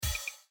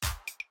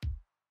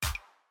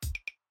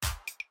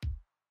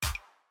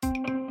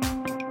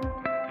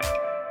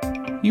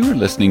You are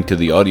listening to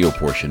the audio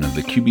portion of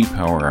the QB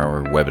Power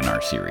Hour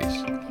webinar series.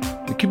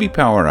 The QB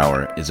Power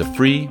Hour is a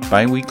free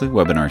bi-weekly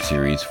webinar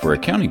series for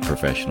accounting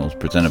professionals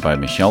presented by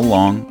Michelle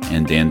Long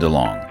and Dan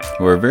DeLong,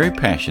 who are very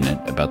passionate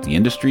about the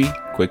industry,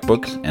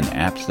 QuickBooks, and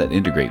apps that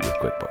integrate with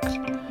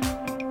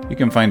QuickBooks. You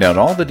can find out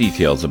all the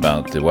details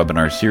about the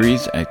webinar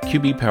series at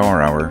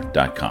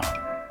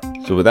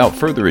qbpowerhour.com. So without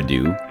further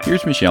ado,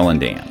 here's Michelle and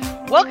Dan.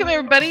 Welcome,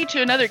 everybody,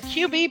 to another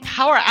QB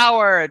Power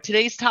Hour.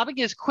 Today's topic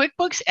is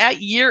QuickBooks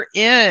at year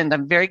end.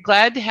 I'm very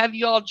glad to have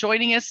you all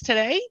joining us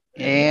today.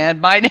 And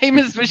my name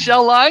is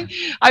Michelle Long.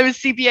 I'm a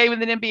CPA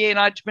with an MBA in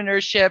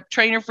entrepreneurship,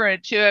 trainer for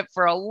Intuit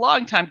for a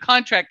long time,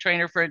 contract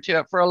trainer for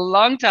Intuit for a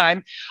long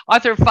time,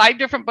 author of 5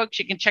 different books.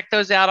 You can check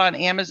those out on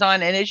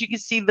Amazon. And as you can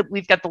see,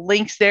 we've got the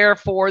links there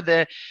for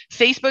the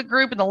Facebook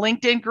group and the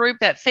LinkedIn group.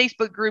 That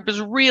Facebook group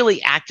is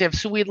really active.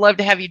 So we'd love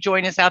to have you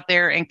join us out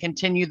there and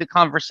continue the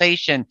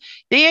conversation.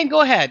 Dan, go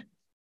ahead.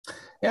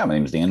 Yeah, my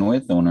name is Dan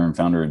With, owner and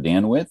founder of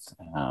Dan With,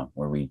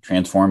 where we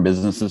transform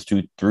businesses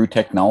through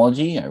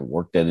technology. I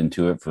worked at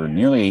Intuit for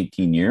nearly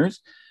 18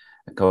 years,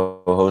 a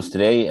co-host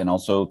today, and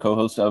also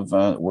co-host of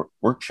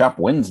Workshop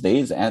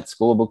Wednesdays at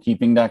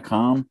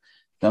schoolofbookkeeping.com.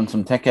 Done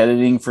some tech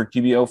editing for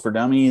QBO for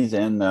Dummies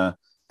and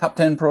Top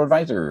 10 Pro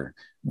Advisor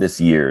this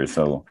year.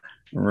 So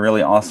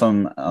really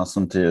awesome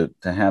to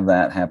have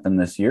that happen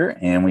this year.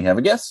 And we have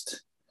a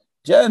guest,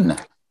 Jen.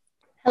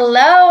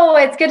 Hello,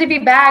 it's good to be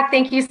back.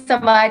 Thank you so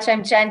much.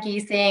 I'm Jen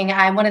Giesing.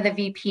 I'm one of the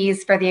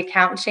VPs for the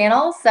Accountant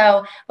Channel.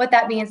 So what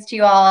that means to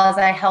you all is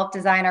I help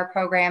design our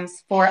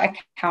programs for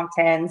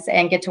accountants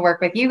and get to work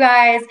with you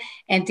guys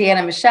and Dan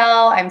and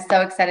Michelle. I'm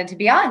so excited to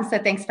be on. So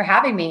thanks for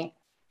having me.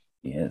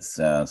 Yes.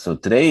 So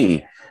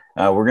today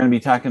we're going to be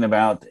talking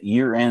about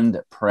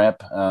year-end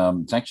prep.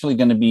 It's actually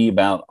going to be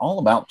all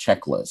about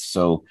checklists.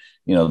 So,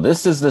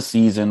 this is the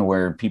season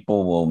where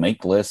people will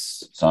make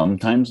lists.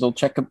 Sometimes they'll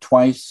check up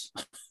twice.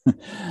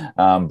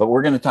 But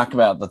we're going to talk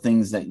about the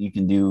things that you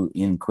can do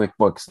in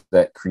QuickBooks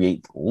that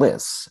create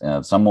lists.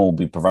 Some will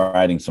be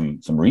providing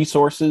some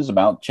resources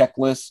about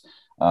checklists,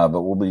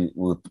 but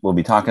we'll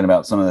be talking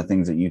about some of the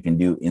things that you can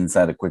do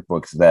inside of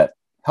QuickBooks that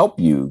help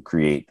you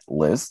create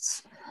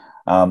lists.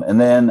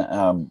 And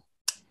then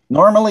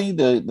normally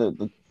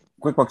the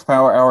QuickBooks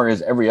Power Hour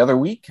is every other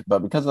week, but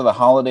because of the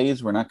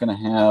holidays, we're not going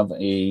to have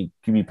a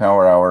QB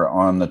Power Hour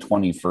on the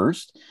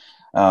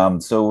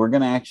 21st. So we're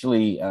going to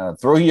actually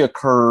throw you a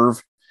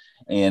curve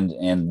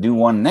and do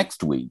one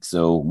next week.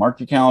 So mark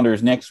your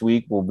calendars. Next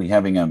week, we'll be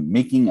having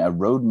making a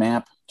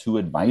roadmap to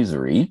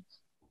advisory.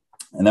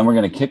 And then we're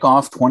going to kick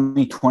off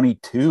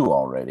 2022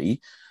 already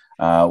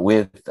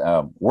with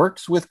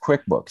works with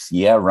QuickBooks.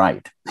 Yeah,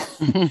 right.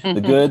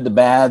 The good, the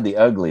bad, the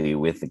ugly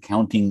with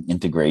accounting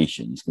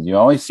integrations. Because you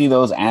always see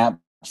those apps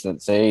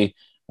that say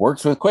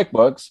works with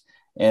QuickBooks.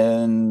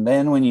 And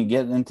then when you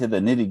get into the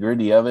nitty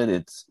gritty of it,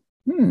 it's,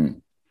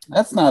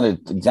 that's not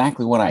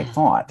exactly what I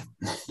thought.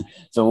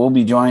 So we'll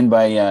be joined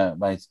by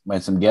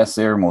some guests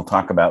there, and we'll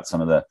talk about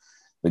some of the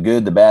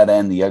good, the bad,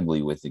 and the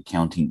ugly with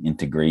accounting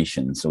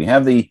integration. So we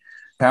have the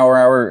Power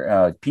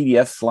Hour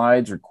PDF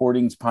slides,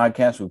 recordings,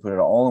 podcasts. We put it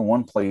all in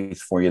one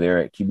place for you there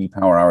at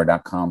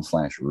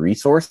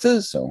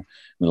qbpowerhour.com/resources. So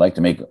we like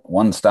to make a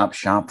one-stop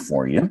shop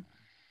for you.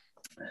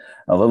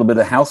 A little bit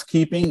of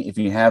housekeeping. If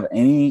you have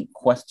any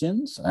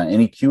questions,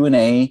 any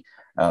Q&A,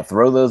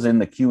 throw those in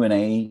the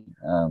Q&A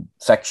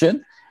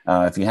section.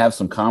 If you have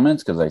some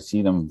comments, because I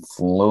see them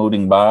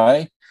floating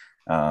by,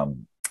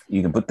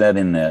 you can put that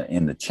in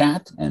the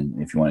chat. And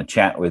if you want to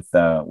chat with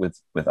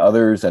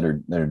others that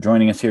are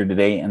joining us here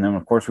today, and then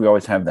of course we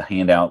always have the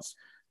handouts.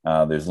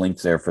 There's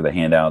links there for the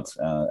handouts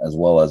as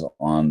well as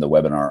on the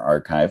webinar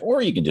archive,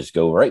 or you can just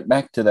go right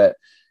back to that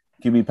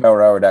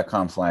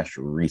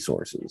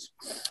qbpowerhour.com/resources.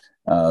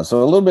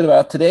 So a little bit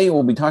about today,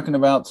 we'll be talking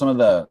about some of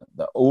the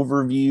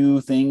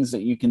overview things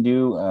that you can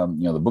do,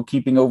 the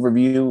bookkeeping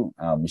overview.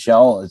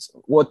 Michelle,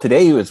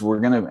 today we're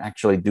going to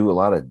actually do a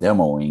lot of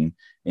demoing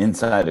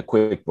inside of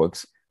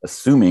QuickBooks,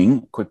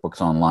 assuming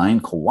QuickBooks Online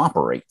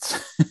cooperates.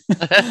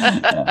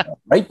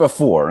 Right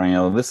before,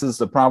 this is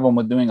the problem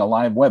with doing a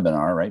live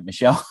webinar, right,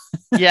 Michelle?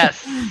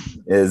 Yes.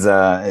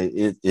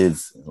 It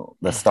is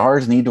the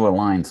stars need to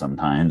align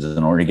sometimes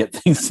in order to get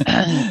things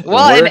to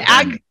well, work.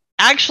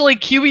 Actually,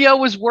 QBO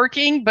was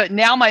working, but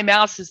now my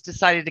mouse has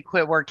decided to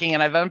quit working,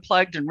 and I've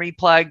unplugged and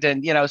replugged,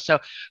 and so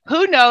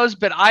who knows?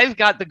 But I've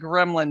got the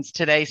gremlins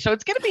today, so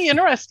it's going to be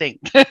interesting.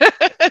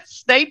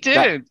 Stay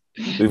tuned.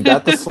 We've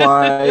got the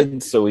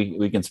slides, so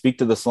we can speak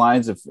to the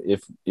slides if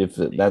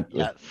that's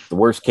the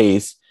worst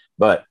case.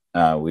 But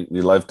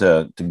we love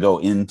to go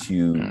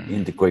into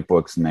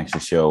QuickBooks and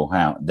actually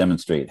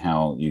demonstrate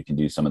how you can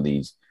do some of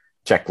these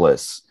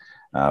checklists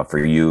for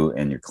you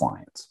and your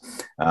clients.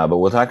 But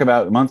we'll talk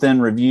about month-end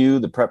review,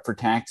 the prep for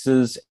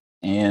taxes,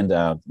 and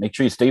make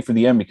sure you stay for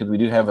the end because we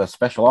do have a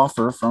special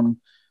offer from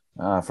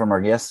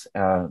our guests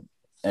at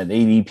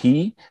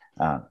ADP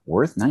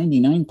worth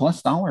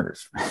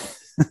 $99+.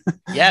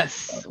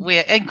 Yes,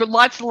 and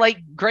lots of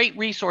great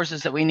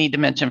resources that we need to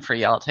mention for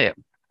y'all too.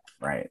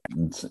 Right.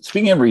 And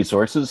speaking of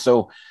resources,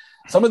 so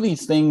some of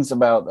these things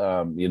about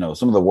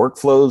some of the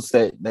workflows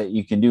that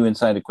you can do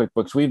inside of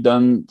QuickBooks. We've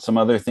done some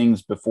other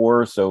things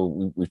before,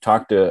 so we've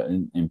talked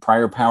in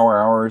prior Power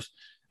Hours,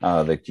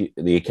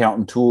 the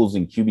accountant tools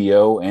in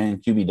QBO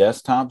and QB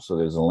Desktop. So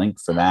there's a link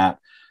for that.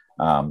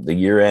 The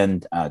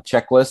year-end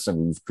checklist, and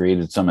we've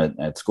created some at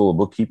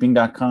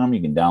schoolofbookkeeping.com.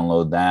 You can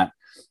download that,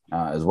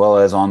 as well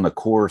as on the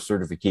core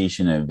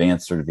certification and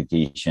advanced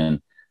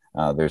certification.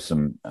 There's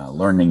some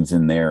learnings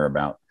in there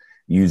about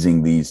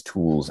using these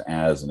tools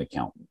as an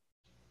accountant.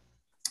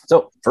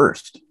 So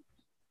first,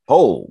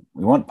 poll.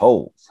 We want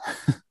polls.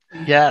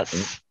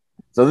 Yes.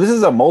 So this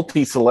is a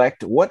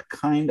multi-select. What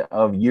kind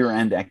of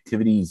year-end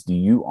activities do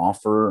you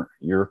offer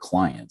your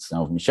clients?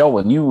 Now, Michelle,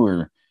 when you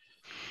were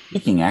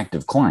speaking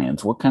active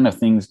clients, what kind of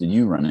things did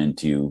you run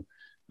into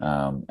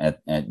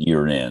at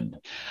year end?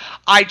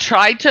 I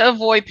tried to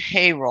avoid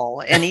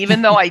payroll. And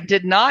even though I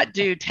did not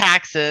do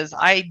taxes,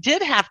 I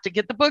did have to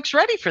get the books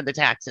ready for the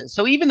taxes.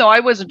 So even though I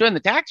wasn't doing the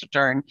tax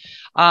return,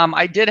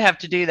 I did have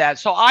to do that.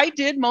 So I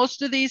did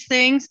most of these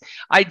things.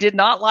 I did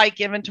not like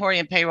inventory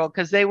and payroll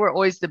because they were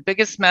always the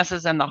biggest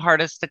messes and the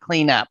hardest to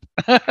clean up.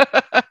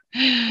 But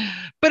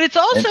it's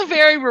also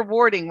very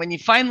rewarding when you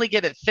finally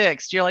get it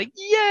fixed. You're like,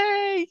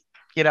 yay!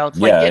 It's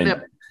like getting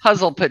a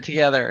puzzle put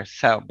together.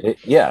 So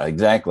yeah,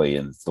 exactly.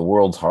 And it's the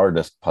world's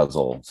hardest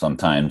puzzle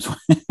sometimes,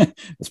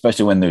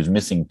 especially when there's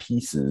missing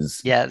pieces.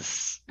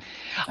 Yes.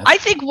 I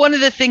think one of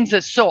the things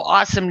that's so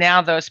awesome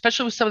now, though,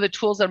 especially with some of the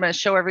tools that I'm going to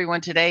show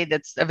everyone today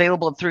that's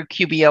available through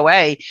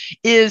QBOA,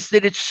 is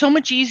that it's so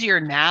much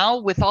easier now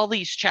with all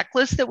these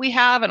checklists that we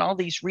have and all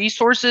these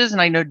resources.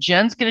 And I know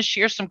Jen's going to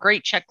share some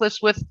great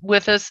checklists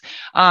with us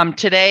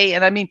today.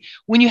 And I mean,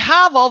 when you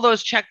have all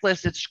those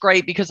checklists, it's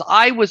great because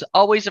I was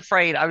always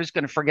afraid I was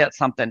going to forget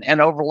something and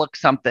overlook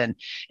something.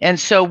 And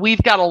so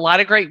we've got a lot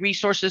of great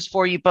resources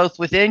for you, both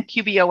within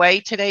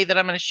QBOA today that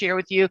I'm going to share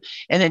with you.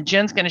 And then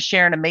Jen's going to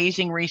share an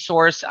amazing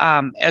resource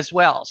as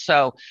well.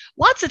 So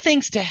lots of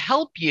things to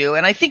help you.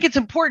 And I think it's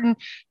important.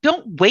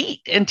 Don't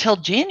wait until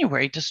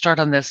January to start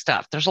on this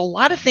stuff. There's a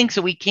lot of things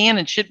that we can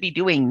and should be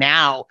doing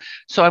now.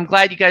 So I'm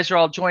glad you guys are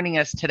all joining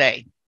us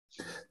today.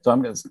 So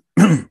I'm going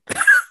to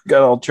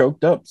got all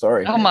choked up.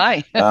 Sorry. Oh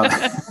my.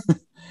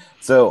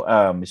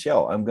 So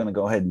Michelle, I'm going to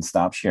go ahead and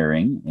stop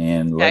sharing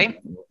and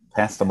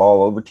pass the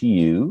ball over to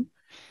you.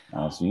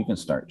 So you can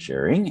start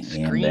sharing.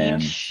 Screen and then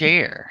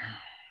share.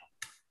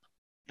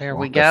 There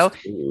we go.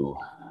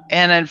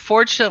 And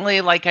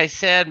unfortunately, like I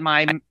said,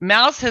 my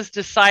mouse has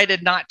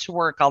decided not to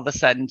work all of a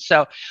sudden.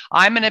 So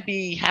I'm going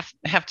to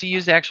have to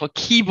use the actual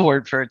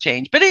keyboard for a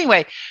change. But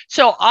anyway,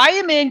 so I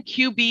am in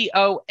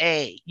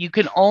QBOA. You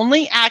can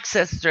only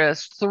access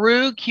this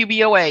through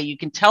QBOA. You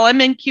can tell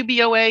I'm in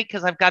QBOA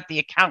because I've got the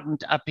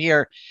accountant up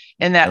here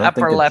in that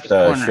upper left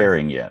corner.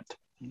 Sharing yet?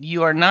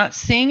 You are not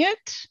seeing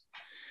it?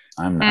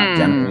 I'm not.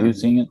 Jen, are you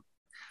seeing it?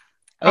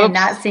 I'm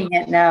not seeing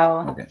it,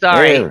 no. Okay.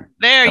 Sorry.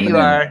 There you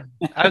are.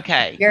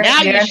 Okay.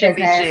 Now you should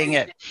be seeing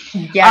it.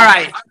 Yes. All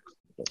right.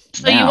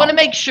 So you want to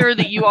make sure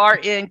that you are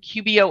in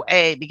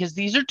QBOA because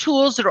these are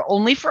tools that are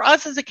only for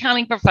us as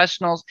accounting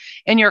professionals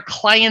and your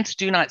clients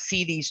do not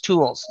see these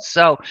tools.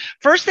 So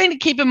first thing to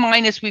keep in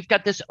mind is we've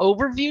got this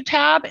overview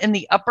tab in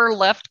the upper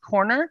left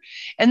corner.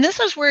 And this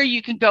is where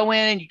you can go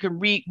in and you can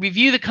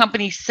review the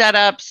company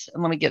setups.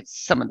 And let me get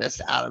some of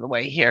this out of the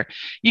way here.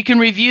 You can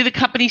review the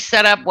company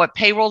setup, what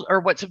payroll or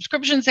what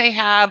subscriptions they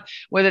have,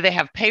 whether they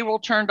have payroll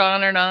turned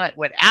on or not,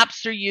 what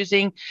apps they're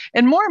using.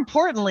 And more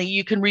importantly,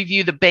 you can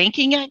review the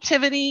banking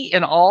activity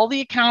in all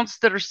the accounts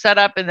that are set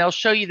up, and they'll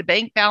show you the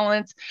bank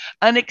balance,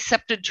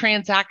 unaccepted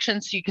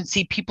transactions. So you can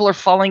see people are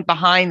falling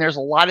behind. There's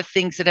a lot of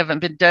things that haven't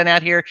been done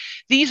out here.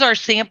 These are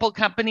sample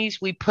companies.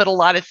 We put a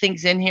lot of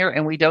things in here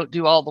and we don't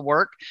do all the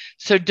work.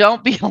 So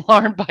don't be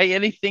alarmed by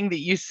anything that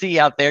you see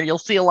out there. You'll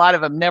see a lot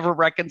of them never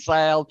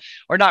reconciled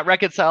or not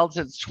reconciled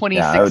since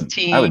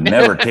 2016. Yeah, I would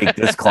never take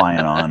this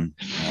client on.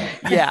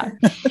 Yeah.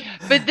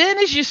 But then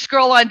as you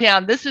scroll on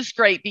down, this is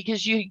great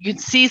because you can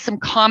see some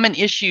common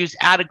issues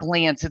at a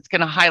glance. It's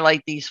going to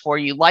highlight these for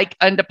you, like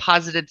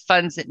undeposited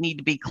funds that need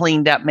to be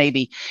cleaned up,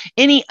 maybe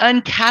any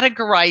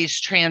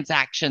uncategorized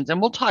transactions. And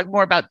we'll talk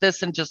more about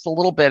this in just a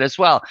little bit as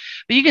well.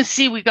 But you can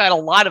see we've got a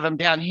lot of them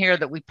down here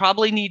that we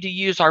probably need to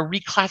use our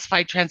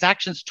reclassified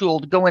transactions tool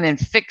to go in and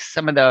fix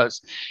some of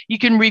those. You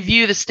can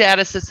review the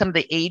status of some of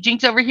the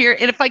agings over here.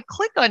 And if I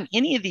click on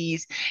any of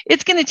these,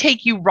 it's going to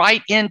take you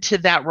right into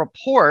that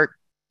report.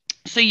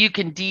 So you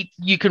can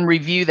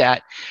review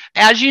that.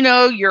 As you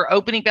know, your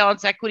opening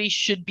balance equity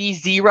should be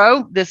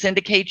 0. This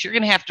indicates you're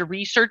going to have to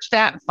research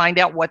that and find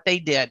out what they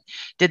did.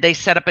 Did they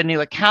set up a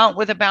new account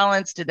with a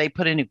balance? Did they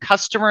put a new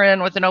customer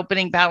in with an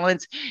opening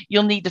balance?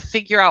 You'll need to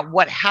figure out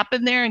what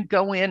happened there and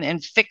go in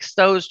and fix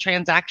those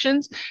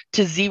transactions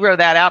to 0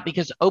 that out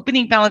because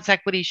opening balance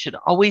equity should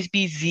always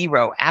be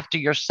 0 after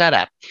your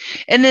setup.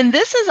 And then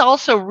this is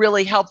also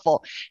really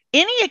helpful.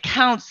 Any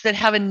accounts that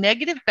have a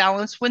negative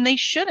balance when they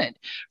shouldn't.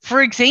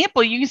 For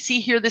example, you can see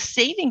here the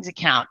savings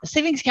account. The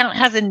savings account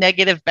has a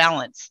negative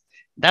balance.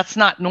 That's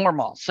not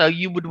normal. So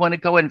you would want to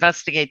go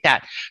investigate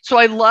that. So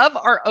I love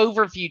our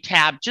overview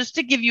tab, just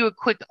to give you a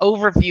quick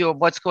overview of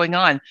what's going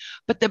on.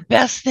 But the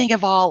best thing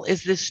of all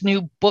is this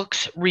new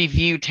books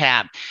review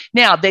tab.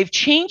 Now they've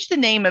changed the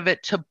name of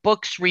it to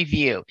books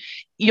review.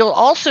 You'll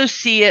also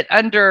see it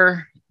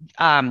under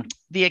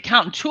the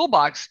accountant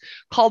toolbox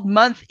called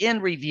month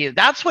in review.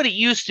 That's what it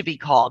used to be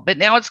called, but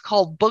now it's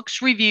called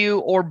books review,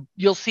 or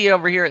you'll see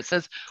over here, it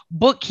says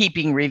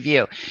bookkeeping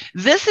review.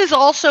 This has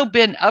also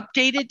been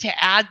updated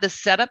to add the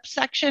setup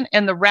section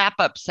and the wrap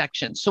up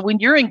section. So when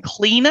you're in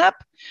cleanup,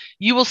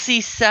 you will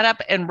see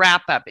setup and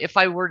wrap up. If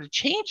I were to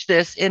change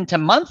this into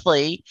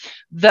monthly,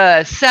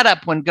 the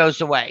setup one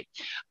goes away.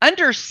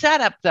 Under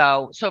setup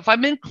though, so if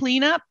I'm in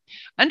cleanup,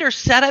 under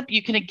setup,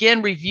 you can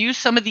again review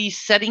some of these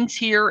settings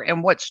here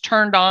and what's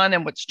turned on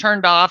and what's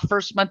turned off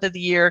first month of the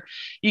year.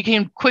 You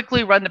can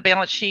quickly run the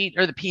balance sheet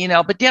or the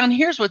P&L, but down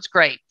here's what's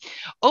great.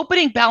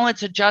 Opening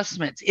balance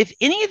adjustments. If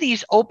any of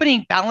these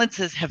opening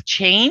balances have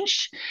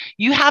changed,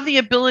 you have the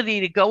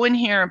ability to go in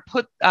here and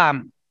put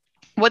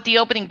what the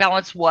opening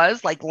balance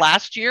was like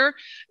last year.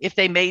 If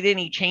they made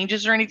any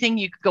changes or anything,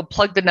 you could go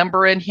plug the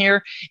number in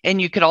here,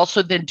 and you could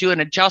also then do an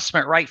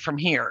adjustment right from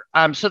here.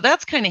 So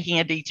that's kind of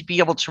handy to be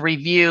able to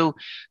review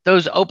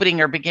those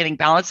opening or beginning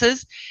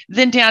balances.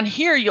 Then down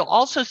here, you'll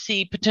also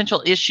see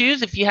potential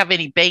issues if you have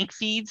any bank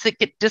feeds that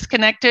get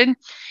disconnected,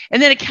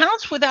 and then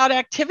accounts without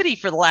activity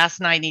for the last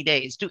 90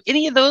 days. Do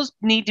any of those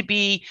need to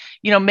be,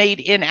 made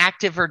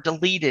inactive or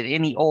deleted,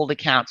 any old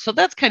accounts? So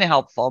that's kind of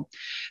helpful.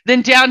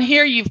 Then down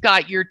here, you've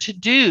got your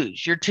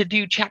to-dos, your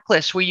to-do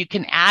checklist, where you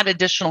can add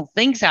additional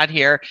things out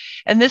here.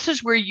 And this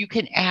is where you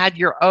can add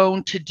your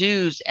own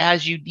to-dos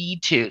as you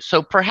need to.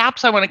 So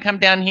perhaps I want to come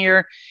down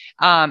here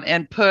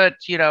and put,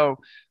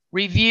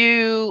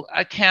 review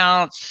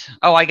accounts.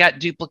 Oh, I got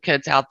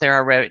duplicates out there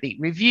already.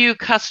 Review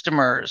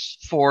customers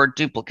for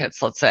duplicates,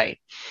 let's say.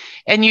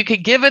 And you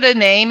could give it a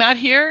name out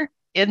here.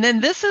 And then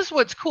this is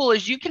what's cool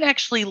is you can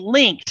actually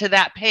link to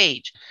that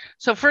page.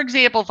 So for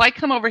example, if I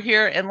come over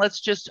here and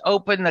let's just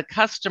open the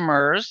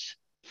customers,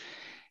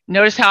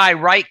 notice how I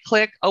right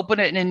click, open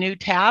it in a new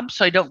tab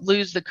so I don't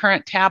lose the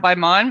current tab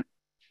I'm on.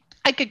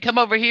 I could come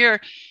over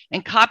here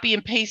and copy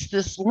and paste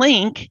this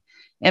link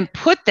and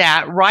put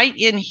that right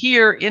in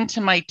here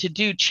into my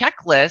to-do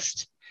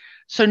checklist.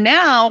 So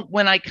now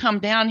when I come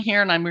down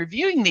here and I'm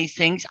reviewing these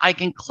things, I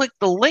can click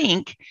the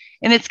link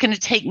and it's going to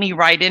take me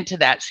right into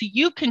that. So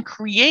you can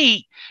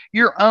create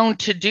your own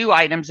to-do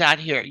items out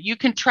here. You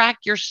can track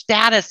your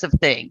status of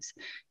things.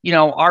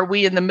 Are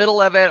we in the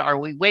middle of it? Are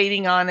we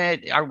waiting on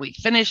it? Are we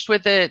finished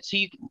with it? So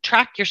you can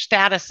track your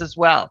status as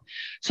well.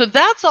 So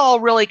that's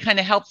all really kind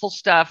of helpful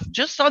stuff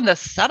just on the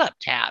setup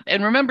tab.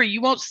 And remember,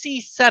 you won't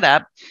see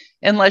setup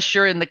unless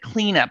you're in the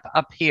cleanup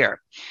up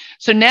here.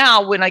 So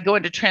now when I go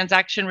into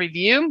transaction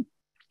review,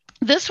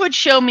 this would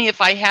show me if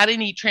I had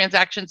any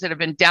transactions that have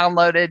been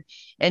downloaded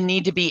and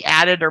need to be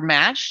added or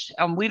matched.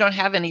 We don't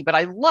have any, but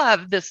I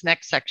love this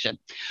next section.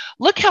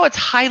 Look how it's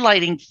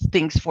highlighting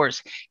things for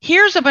us.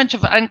 Here's a bunch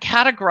of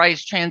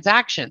uncategorized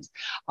transactions.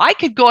 I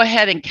could go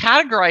ahead and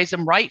categorize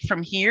them right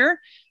from here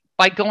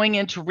by going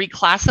into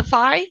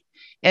reclassify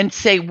and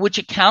say, which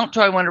account do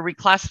I want to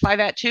reclassify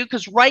that to?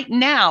 Because right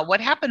now,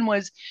 what happened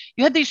was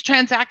you had these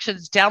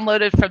transactions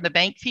downloaded from the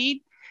bank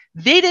feed.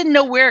 They didn't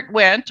know where it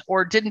went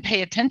or didn't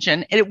pay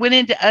attention, and it went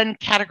into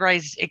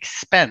uncategorized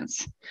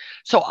expense.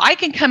 So I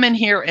can come in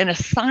here and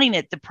assign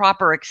it the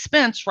proper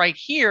expense right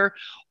here.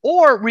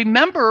 Or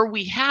remember,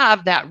 we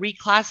have that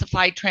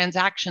reclassify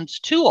transactions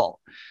tool.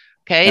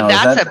 Okay,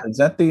 now, is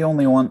that the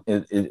only one?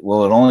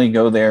 Will it only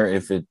go there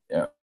if it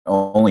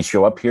only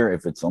show up here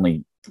if it's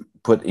only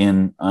put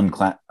in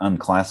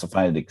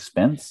uncategorized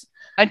expense?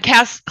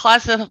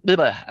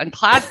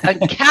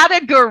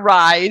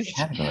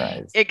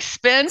 Uncategorized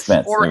expense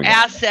or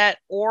asset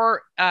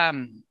or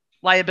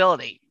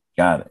liability.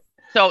 Got it.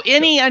 So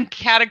any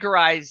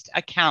uncategorized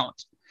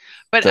account.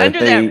 But so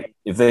under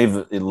if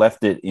they've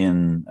left it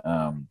in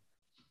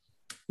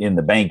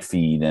the bank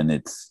feed and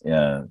it's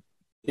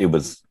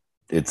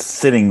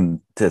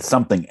sitting to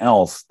something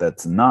else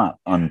that's not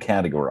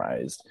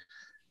uncategorized,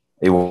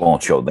 it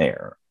won't show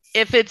there.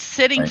 If it's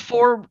sitting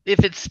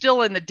if it's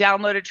still in the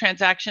downloaded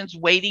transactions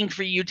waiting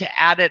for you to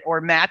add it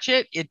or match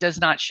it, it does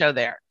not show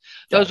there.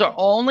 Those are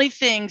only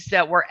things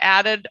that were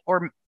added,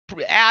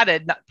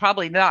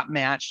 probably not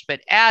matched, but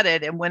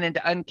added and went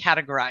into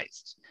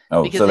uncategorized.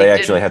 Oh, so they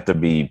actually have to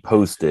be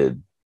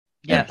posted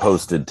and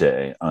posted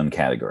to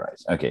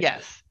uncategorized. Okay.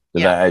 Yes.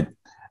 I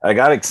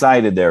got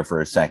excited there for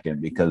a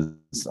second because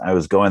I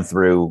was going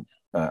through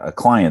a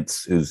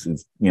client's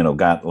who's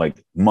got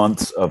like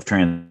months of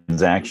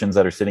transactions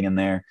that are sitting in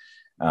there,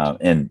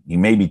 and he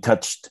maybe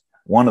touched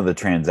one of the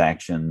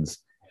transactions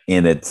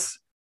and it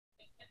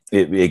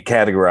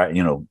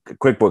categorized.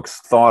 QuickBooks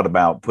thought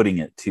about putting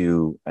it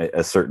to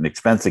a certain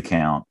expense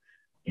account,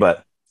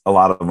 but a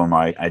lot of them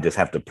I just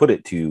have to put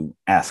it to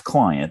Ask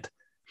Client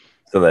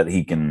so that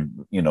he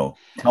can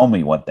tell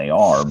me what they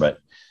are. But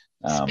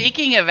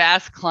Speaking of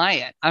Ask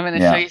Client, I'm going to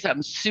show you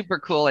something super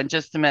cool in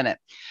just a minute.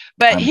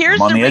 But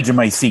I'm on the edge of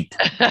my seat.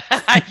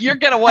 You're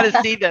going to want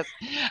to see this.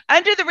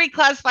 Under the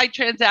reclassified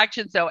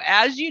transactions, though,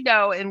 as you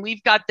know, and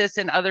we've got this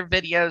in other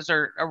videos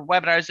or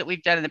webinars that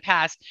we've done in the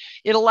past,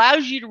 it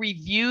allows you to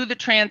review the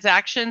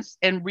transactions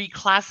and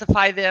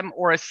reclassify them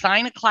or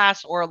assign a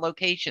class or a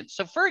location.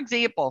 So, for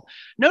example,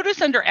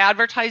 notice under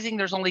advertising,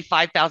 there's only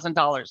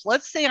 $5,000.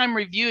 Let's say I'm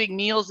reviewing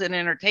meals and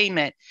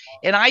entertainment,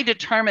 and I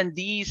determine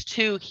these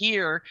two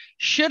here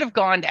should have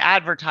gone to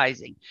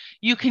advertising.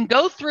 You can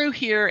go through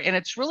here, and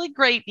it's really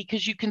great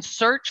because you can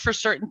search for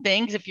certain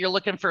things if you're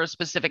looking for a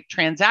specific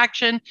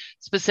transaction,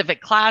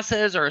 specific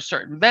classes, or a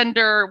certain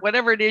vendor,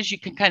 whatever it is, you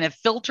can kind of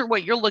filter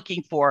what you're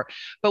looking for.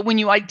 But when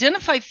you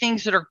identify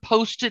things that are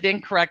posted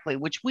incorrectly,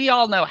 which we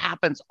all know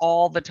happens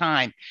all the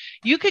time,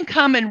 you can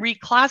come and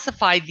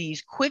reclassify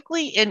these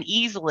quickly and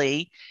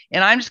easily.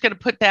 And I'm just going to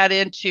put that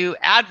into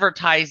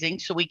advertising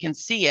so we can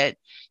see it.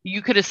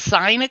 You could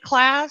assign a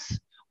class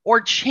or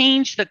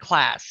change the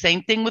class.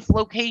 Same thing with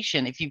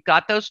location. If you've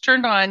got those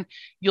turned on,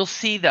 you'll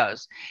see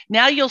those.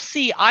 Now you'll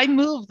see I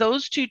moved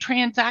those two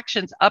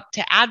transactions up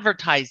to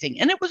advertising,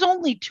 and it was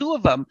only two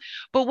of them.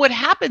 But what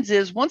happens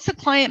is once the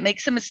client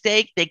makes a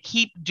mistake, they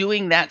keep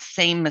doing that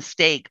same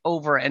mistake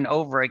over and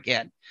over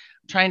again.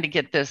 I'm trying to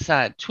get this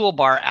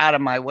toolbar out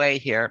of my way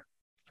here.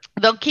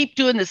 They'll keep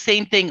doing the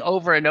same thing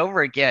over and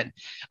over again.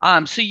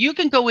 So you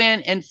can go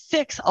in and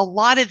fix a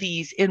lot of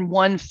these in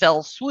one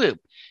fell swoop.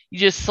 You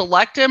just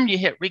select them, you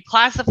hit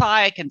reclassify.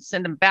 I can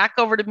send them back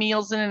over to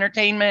meals and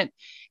entertainment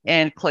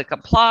and click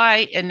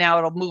apply. And now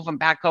it'll move them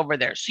back over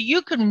there. So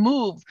you can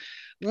move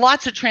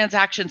lots of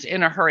transactions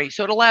in a hurry.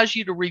 So it allows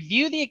you to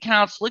review the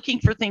accounts,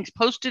 looking for things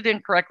posted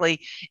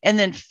incorrectly, and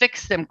then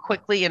fix them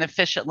quickly and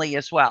efficiently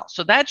as well.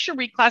 So that's your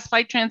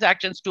reclassified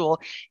transactions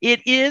tool.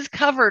 It is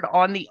covered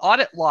on the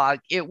audit log.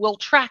 It will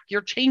track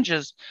your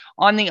changes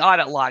on the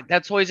audit log.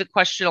 That's always a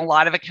question a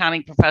lot of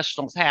accounting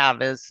professionals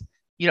have is,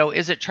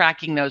 is it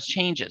tracking those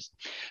changes?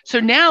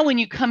 So now when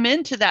you come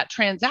into that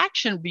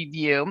transaction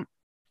review,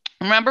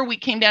 remember we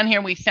came down here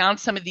and we found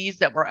some of these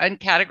that were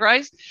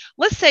uncategorized.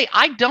 Let's say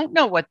I don't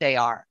know what they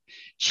are.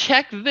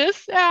 Check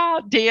this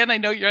out. Dan, I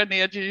know you're on the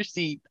edge of your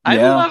seat. I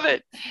love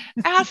it.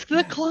 Ask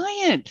the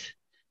client.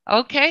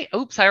 Okay.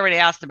 Oops, I already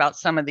asked about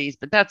some of these,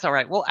 but that's all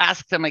right. We'll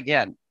ask them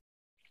again.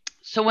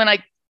 So when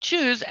I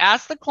choose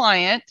ask the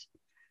client,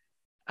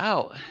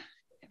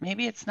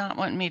 maybe it's not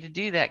wanting me to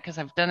do that because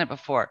I've done it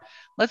before.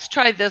 Let's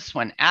try this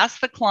one. Ask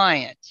the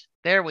client.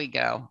 There we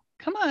go.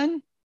 Come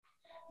on.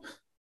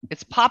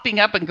 It's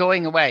popping up and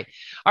going away.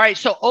 All right.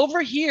 So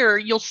over here,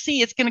 you'll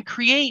see it's going to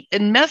create a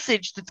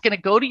message that's going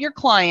to go to your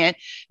client.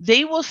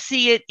 They will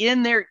see it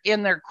in their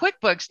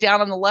QuickBooks down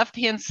on the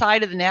left-hand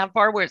side of the nav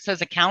bar where it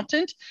says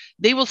accountant.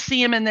 They will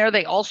see them in there.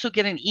 They also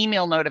get an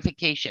email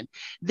notification.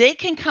 They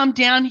can come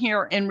down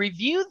here and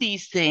review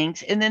these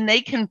things, and then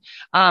they can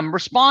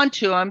respond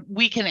to them.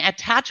 We can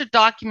attach a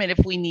document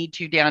if we need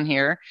to down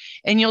here,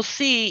 and you'll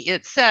see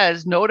it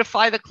says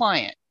notify the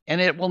client. And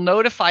it will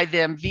notify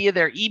them via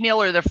their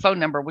email or their phone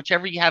number,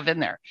 whichever you have in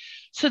there.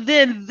 So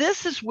then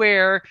this is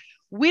where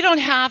we don't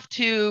have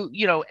to,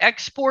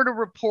 export a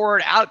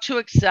report out to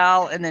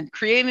Excel and then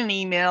create an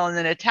email and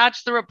then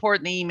attach the report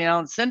in the email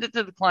and send it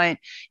to the client.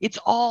 It's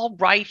all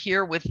right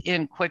here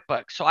within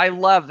QuickBooks. So I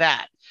love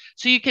that.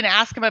 So you can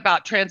ask them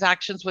about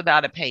transactions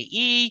without a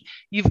payee.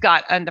 You've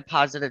got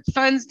undeposited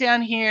funds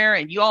down here,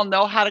 and you all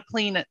know how to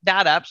clean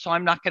that up. So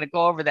I'm not going to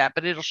go over that,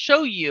 but it'll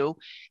show you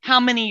how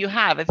many you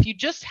have. If you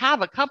just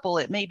have a couple,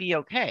 it may be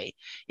okay.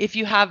 If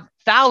you have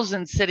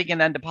thousands sitting in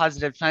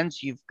undeposited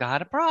funds, you've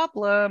got a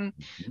problem.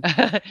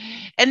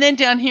 And then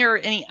down here,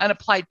 any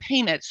unapplied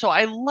payments. So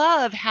I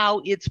love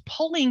how it's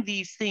pulling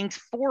these things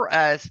for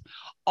us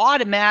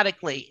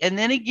automatically. And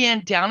then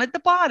again, down at the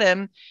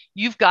bottom,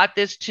 you've got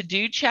this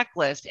to-do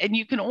checklist, and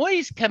you can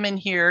always come in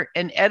here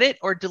and edit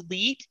or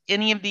delete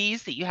any of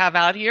these that you have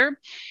out here.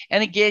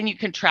 And again, you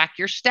can track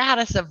your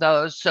status of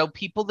those. So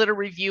people that are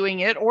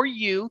reviewing it or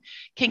you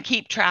can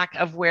keep track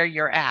of where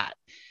you're at.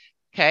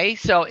 Okay,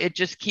 so it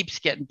just keeps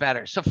getting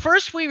better. So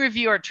first we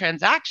review our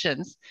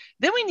transactions,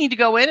 then we need to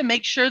go in and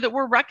make sure that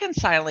we're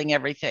reconciling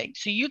everything.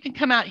 So you can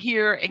come out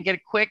here and get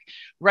a quick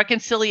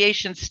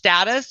reconciliation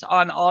status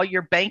on all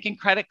your bank and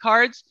credit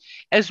cards,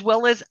 as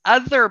well as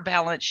other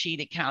balance sheet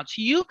accounts.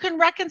 You can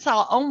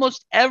reconcile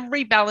almost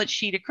every balance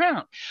sheet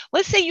account.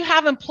 Let's say you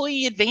have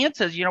employee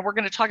advances. We're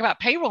going to talk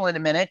about payroll in a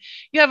minute.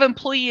 You have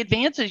employee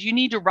advances. You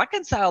need to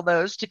reconcile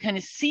those to kind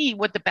of see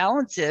what the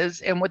balance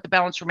is and what the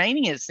balance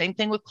remaining is. Same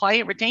thing with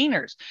client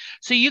retainers.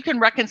 So you can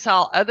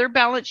reconcile other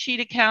balance sheet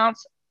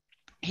accounts.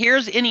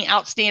 Here's any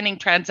outstanding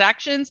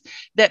transactions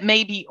that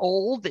may be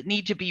old that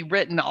need to be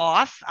written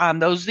off.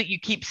 Those that you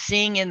keep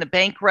seeing in the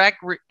bank rec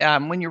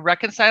when you're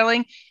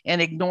reconciling and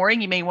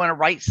ignoring, you may want to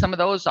write some of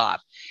those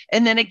off.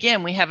 And then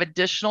again, we have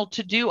additional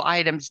to-do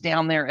items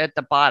down there at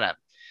the bottom.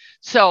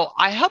 So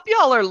I hope you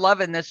all are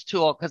loving this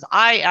tool because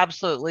I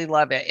absolutely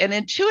love it. And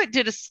Intuit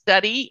did a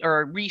study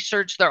or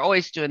research. They're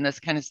always doing this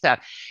kind of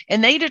stuff.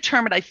 And they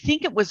determined, I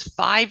think it was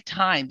 5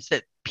 times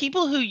that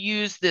people who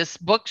use this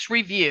books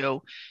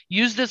review,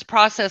 use this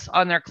process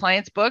on their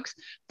clients' books,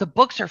 the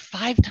books are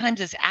 5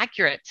 times as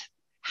accurate.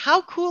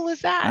 How cool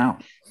is that? Wow.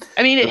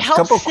 I mean, it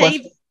helps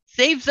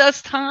saves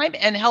us time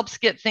and helps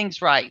get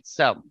things right.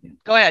 So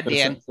go ahead,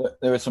 Dan.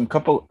 There were some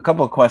couple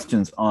of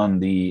questions on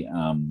the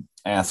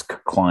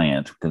Ask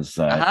Client, because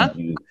I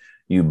think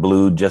you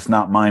blew just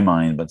not my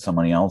mind, but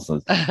somebody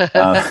else's.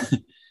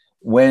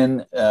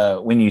 When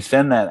you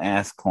send that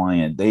Ask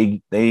Client,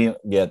 they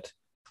get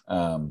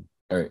one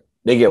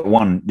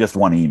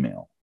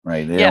email,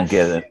 right? They don't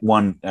get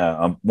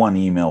one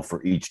email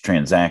for each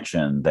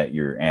transaction that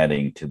you're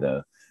adding to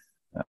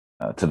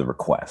the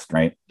request,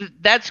 right?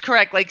 That's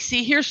correct. Like,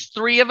 see, here's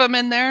 3 of them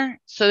in there.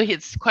 So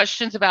it's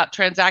questions about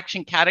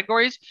transaction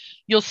categories.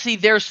 You'll see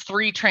there's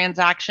 3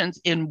 transactions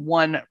in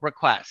one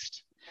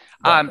request.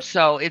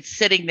 So it's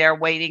sitting there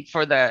waiting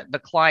for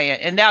the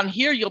client. And down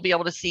here, you'll be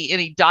able to see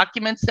any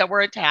documents that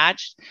were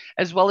attached,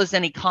 as well as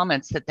any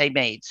comments that they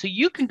made. So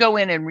you can go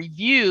in and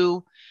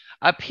review.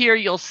 Up here,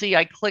 you'll see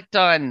I clicked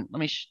on, let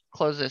me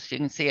close this so you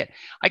can see it.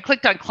 I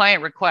clicked on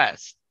client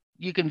requests.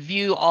 You can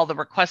view all the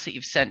requests that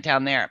you've sent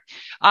down there.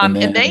 And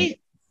they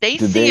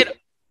see it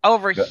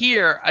over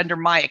here under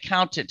My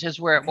Accountant is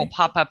where it will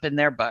pop up in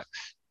their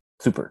books.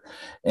 Super.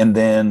 And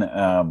then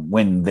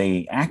when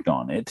they act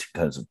on it,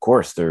 because of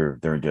course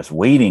they're just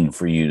waiting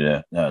for you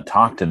to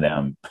talk to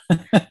them.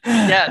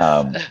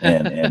 Yes.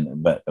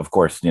 But of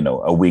course,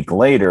 a week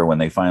later when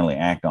they finally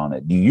act on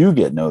it, do you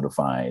get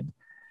notified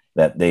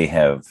that they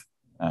have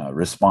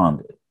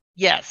responded?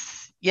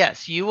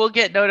 Yes, you will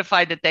get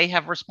notified that they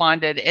have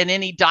responded, and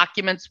any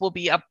documents will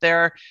be up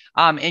there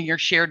in your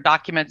shared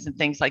documents and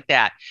things like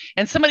that.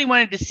 And somebody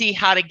wanted to see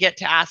how to get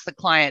to Ask the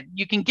Client.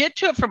 You can get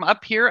to it from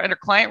up here under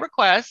Client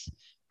Requests,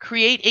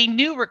 create a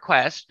new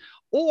request,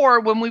 or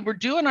when we were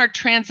doing our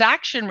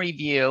transaction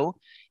review,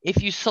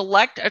 if you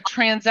select a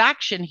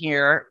transaction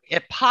here,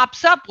 it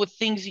pops up with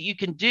things that you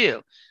can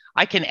do.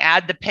 I can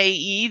add the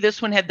payee.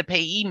 This one had the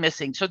payee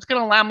missing. So it's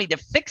going to allow me to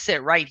fix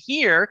it right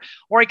here,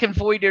 or I can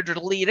void it or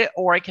delete it,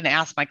 or I can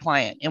ask my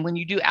client. And when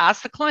you do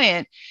Ask the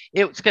Client,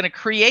 it's going to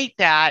create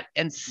that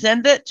and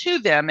send it to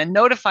them and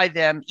notify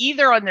them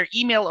either on their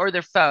email or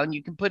their phone.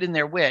 You can put in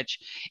there which,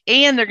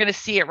 and they're going to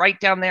see it right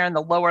down there in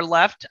the lower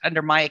left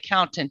under My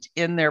Accountant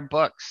in their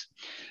books.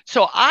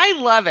 So I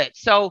love it.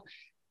 So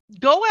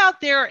go out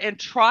there and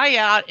try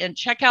out and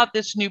check out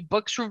this new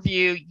books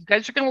review. You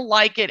guys are going to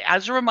like it.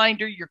 As a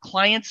reminder, your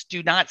clients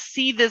do not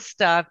see this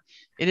stuff.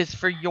 It is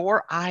for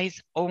your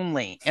eyes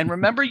only. And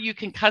remember, you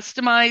can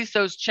customize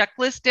those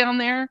checklists down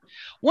there.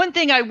 One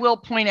thing I will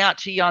point out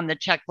to you on the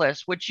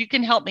checklist, which you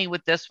can help me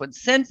with this one,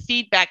 send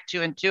feedback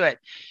to Intuit,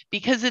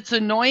 because it's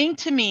annoying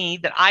to me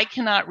that I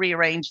cannot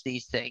rearrange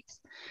these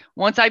things.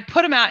 Once I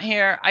put them out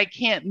here, I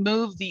can't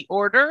move the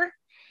order.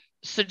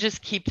 So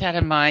just keep that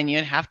in mind.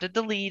 You have to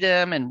delete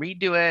them and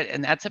redo it,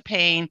 and that's a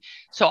pain.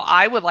 So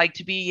I would like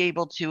to be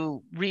able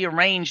to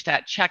rearrange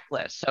that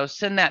checklist. So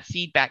send that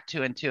feedback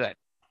to Intuit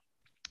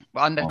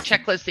on the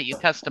checklist that you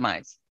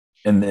customize.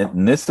 And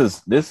this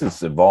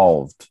has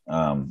evolved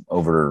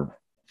over,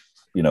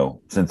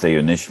 since they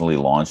initially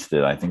launched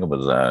it. I think it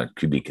was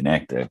QB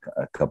Connect a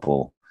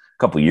couple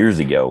years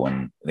ago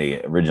when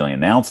they originally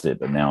announced it,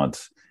 but now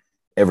it's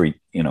every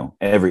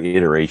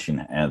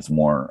iteration adds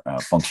more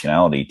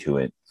functionality to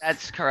it.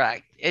 That's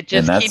correct. It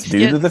just and keeps that's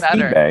due to the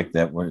better. feedback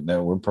that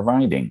we're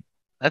providing.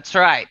 That's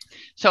right.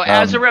 So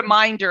as a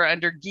reminder,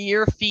 under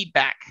Gear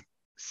Feedback,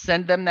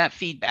 send them that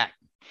feedback.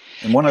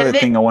 And one other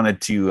thing I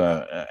wanted to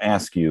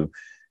ask you,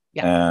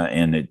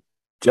 and it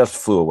just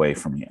flew away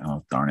from me.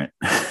 Oh, darn it.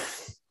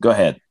 Go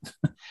ahead.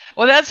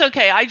 Well, that's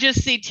okay. I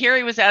just see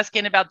Terry was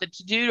asking about the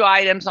to-do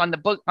items on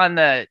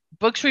the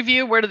books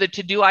review. Where do the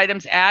to-do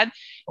items add?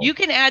 You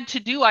can add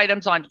to-do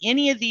items on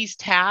any of these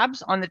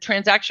tabs on the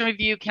transaction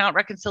review, account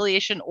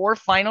reconciliation, or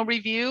final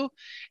review,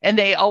 and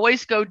they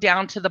always go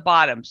down to the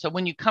bottom. So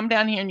when you come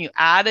down here and you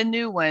add a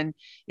new one,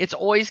 it's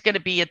always going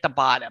to be at the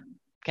bottom.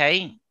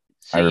 Okay.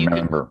 So I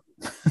remember.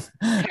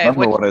 Okay,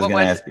 remember what I was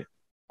going to ask you.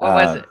 What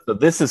was it? So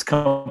this is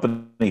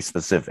company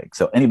specific.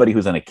 So anybody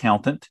who's an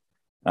accountant,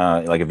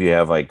 like if you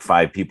have like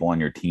 5 people on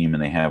your team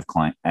and they have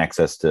client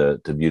access to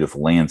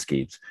beautiful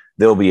landscapes,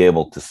 they'll be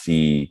able to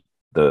see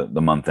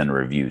the month-end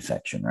review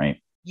section,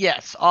 right?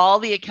 Yes, all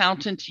the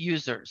accountant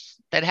users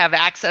that have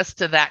access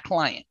to that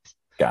client.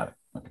 Got it.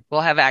 Okay.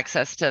 Will have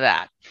access to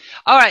that.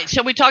 All right,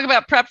 shall we talk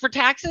about prep for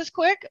taxes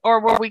quick, or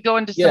will we go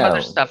into some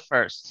other stuff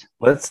first?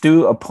 Let's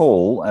do a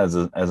poll as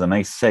a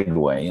nice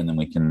segue, and then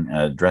we can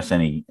address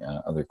any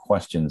other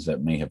questions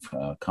that may have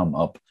come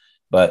up.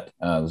 But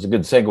it was a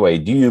good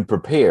segue. Do you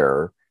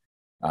prepare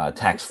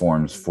tax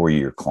forms for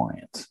your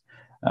clients?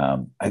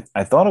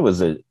 I thought it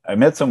was I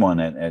met someone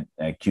at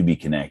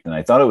QB Connect, and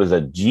I thought it was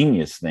a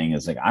genius thing.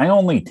 It's like, I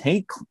only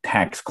take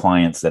tax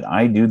clients that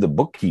I do the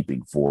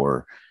bookkeeping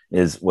for,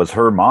 was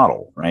her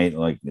model, right?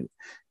 Like,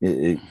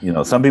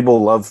 some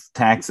people love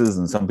taxes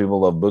and some people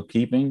love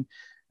bookkeeping.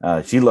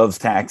 She loves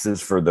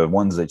taxes for the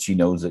ones that she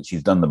knows that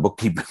she's done the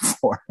bookkeeping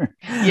for.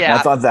 Yeah. I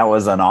thought that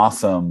was an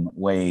awesome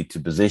way to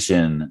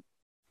position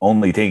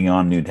only taking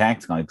on new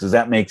tax clients, because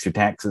that makes your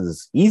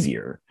taxes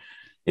easier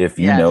if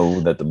you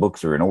know that the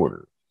books are in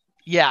order.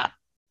 Yeah.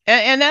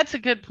 And that's a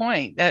good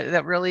point.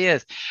 That really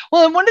is.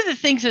 Well, and one of the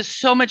things that's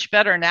so much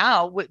better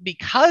now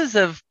because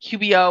of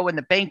QBO and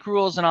the bank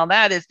rules and all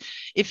that is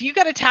if you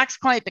got a tax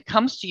client that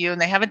comes to you and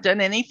they haven't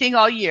done anything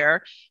all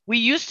year, we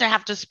used to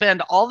have to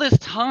spend all this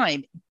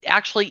time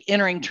actually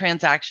entering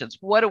transactions.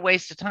 What a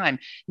waste of time.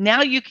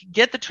 Now you can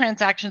get the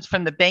transactions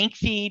from the bank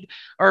feed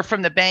or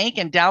from the bank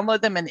and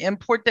download them and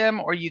import them,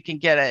 or you can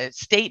get a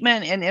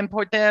statement and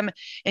import them.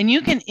 And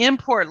you can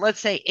import,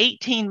 let's say,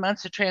 18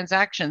 months of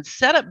transactions,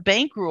 set up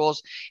bank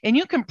rules, and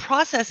you can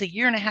process a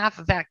year and a half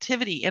of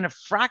activity in a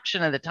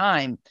fraction of the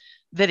time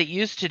that it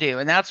used to do.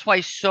 And that's why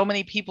so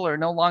many people are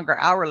no longer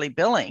hourly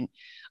billing,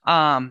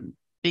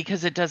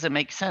 because it doesn't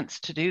make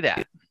sense to do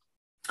that.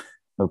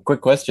 A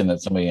quick question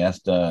that somebody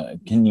asked,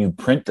 can you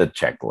print a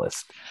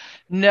checklist?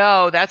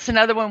 No, that's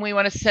another one we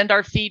want to send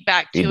our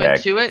feedback to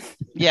it.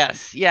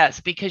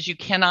 Yes, because you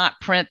cannot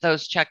print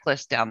those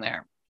checklists down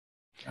there.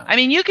 I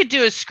mean, you could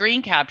do a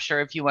screen capture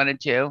if you wanted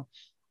to,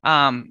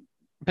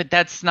 but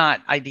that's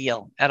not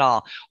ideal at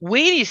all.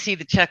 Wait till you see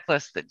the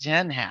checklist that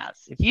Jen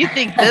has. If you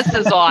think this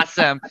is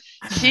awesome,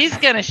 she's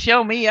going to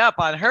show me up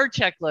on her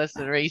checklist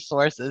and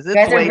resources. You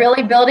guys are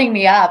really building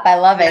me up. I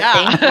love it.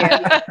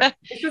 Yeah. Thank you.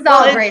 This is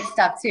all great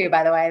stuff too,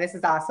 by the way. This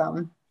is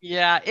awesome.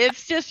 Yeah,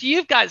 it's just,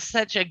 you've got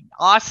such an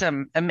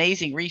awesome,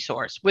 amazing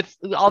resource with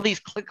all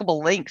these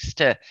clickable links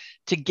to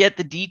get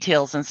the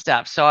details and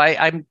stuff. So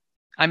I'm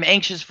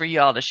anxious for you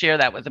all to share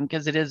that with them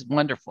because it is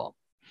wonderful.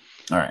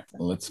 All right,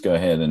 well, let's go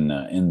ahead and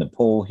end the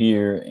poll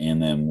here,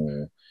 and then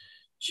we'll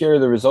share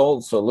the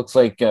results. So it looks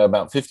like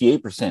about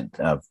 58%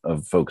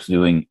 of folks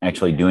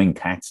actually doing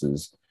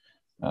taxes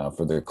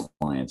for their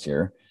clients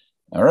here.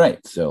 All right,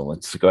 so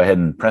let's go ahead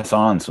and press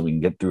on so we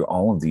can get through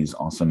all of these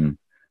awesome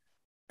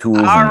tools.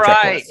 All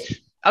right.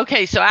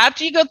 Okay, so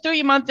after you go through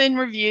your month in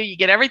review, you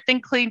get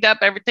everything cleaned up,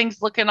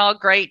 everything's looking all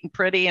great and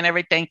pretty and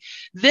everything.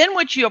 Then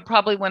what you'll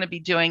probably want to be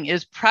doing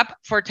is prep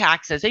for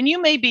taxes. And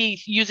you may be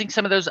using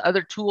some of those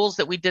other tools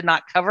that we did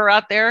not cover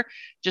out there.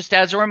 Just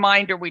as a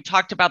reminder, we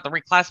talked about the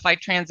reclassified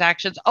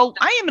transactions. Oh,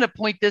 I am going to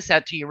point this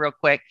out to you real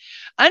quick.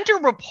 Under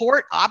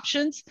report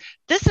options,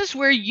 this is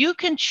where you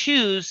can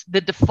choose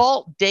the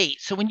default date.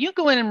 So when you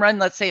go in and run,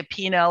 let's say a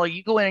P&L, or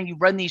you go in and you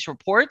run these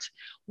reports,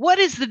 what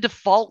is the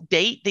default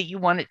date that you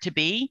want it to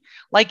be?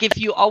 Like if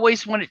you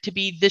always want it to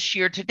be this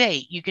year to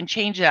date, you can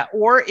change that.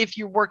 Or if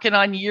you're working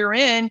on year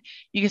end,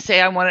 you can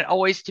say, I want it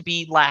always to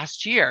be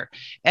last year.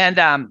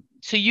 And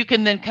so you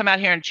can then come out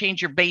here and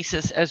change your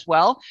basis as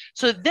well.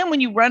 So then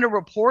when you run a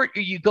report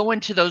or you go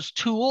into those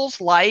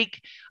tools like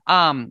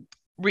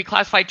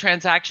reclassified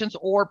transactions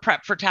or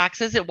prep for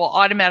taxes, it will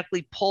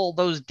automatically pull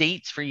those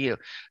dates for you.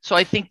 So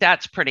I think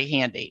that's pretty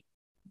handy.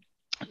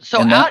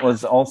 So and that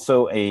was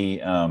also a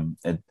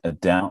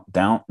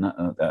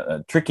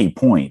tricky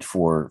point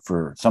for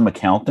some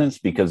accountants,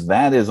 because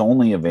that is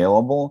only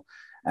available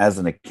as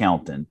an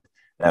accountant.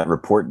 That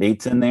report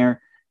date's in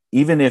there.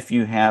 Even if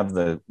you have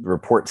the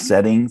report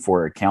setting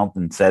for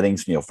accountant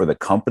settings, for the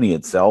company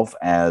itself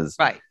as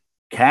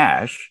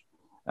cash,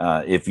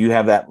 if you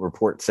have that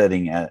report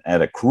setting at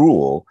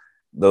accrual,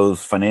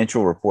 those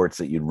financial reports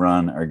that you'd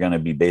run are going to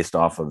be based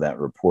off of that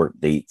report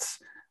dates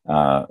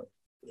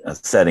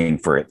setting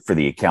for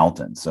the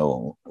accountant.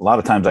 So a lot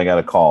of times I got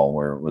a call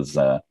where it was,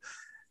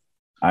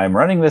 I'm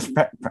running this,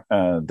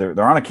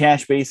 they're on a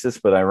cash basis,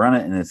 but I run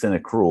it and it's in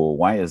accrual.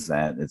 Why is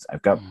that?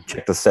 I've got to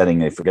check the setting.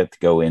 They forget to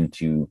go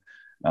into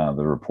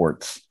the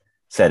reports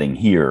setting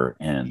here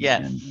and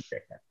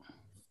check that.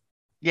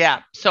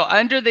 Yeah. So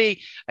under the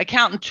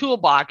accountant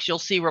toolbox, you'll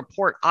see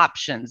report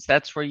options.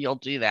 That's where you'll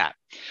do that.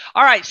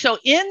 All right. So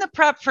in the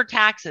prep for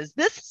taxes,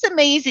 this is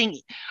amazing.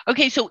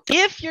 Okay. So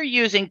if you're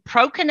using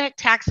ProConnect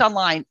Tax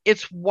Online,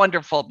 it's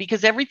wonderful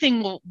because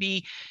everything will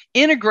be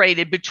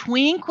integrated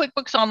between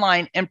QuickBooks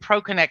Online and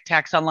ProConnect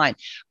Tax Online.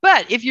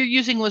 But if you're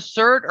using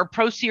Lacerte or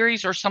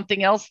ProSeries or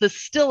something else, this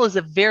still is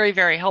a very,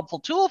 very helpful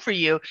tool for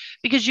you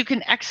because you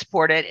can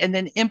export it and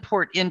then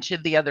import into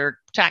the other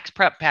tax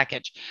prep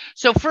package.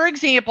 So for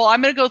example,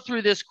 I'm going to go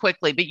through this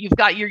quickly, but you've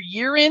got your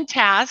year-end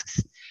tasks.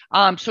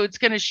 So it's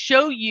going to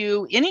show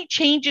you any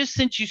changes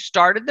since you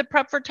started the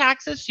prep for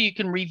taxes, so you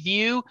can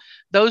review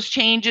those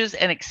changes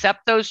and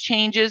accept those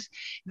changes.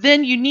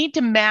 Then you need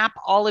to map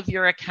all of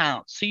your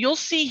accounts. So you'll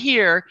see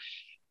here,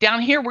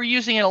 down here, we're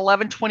using an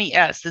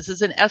 1120S. This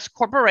is an S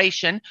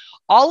corporation.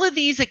 All of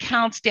these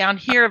accounts down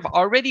here have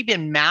already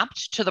been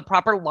mapped to the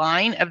proper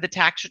line of the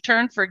tax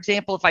return. For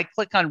example, if I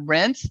click on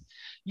rents,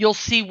 you'll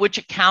see which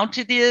account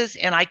it is,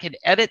 and I could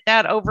edit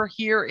that over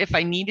here if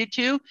I needed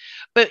to.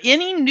 But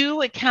any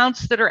new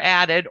accounts that are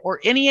added or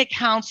any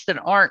accounts that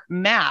aren't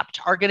mapped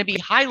are going to be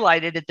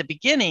highlighted at the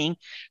beginning.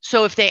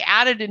 So if they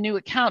added a new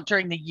account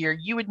during the year,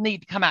 you would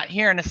need to come out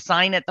here and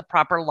assign it the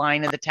proper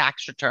line of the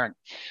tax return.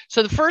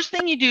 So the first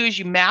thing you do is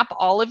you map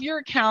all of your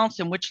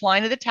accounts and which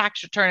line of the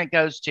tax return it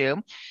goes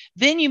to.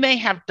 Then you may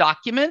have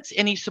documents,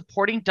 any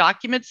supporting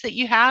documents that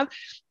you have.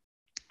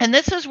 And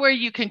this is where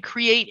you can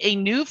create a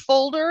new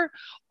folder,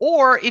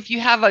 or if you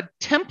have a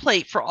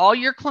template for all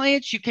your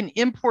clients, you can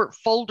import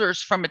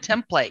folders from a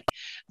template.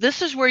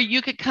 This is where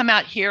you could come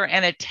out here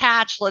and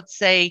attach, let's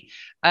say,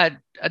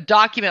 a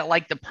document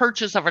like the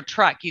purchase of a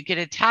truck. You could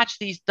attach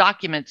these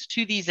documents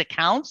to these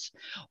accounts,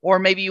 or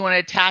maybe you want to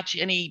attach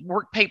any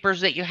work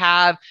papers that you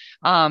have.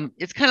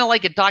 It's kind of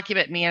like a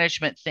document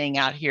management thing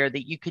out here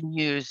that you can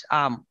use.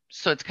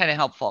 So it's kind of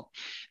helpful.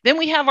 Then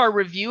we have our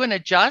review and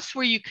adjust,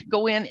 where you can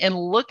go in and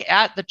look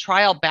at the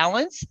trial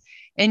balance,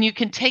 and you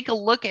can take a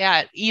look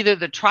at either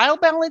the trial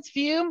balance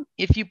view,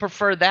 if you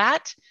prefer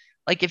that.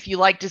 Like if you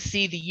like to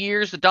see the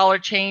years, the dollar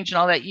change and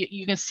all that,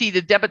 you can see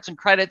the debits and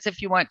credits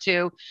if you want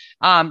to.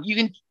 You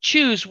can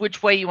choose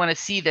which way you want to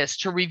see this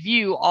to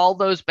review all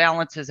those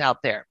balances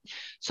out there.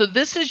 So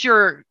this is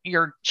your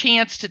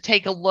chance to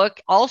take a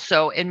look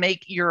also and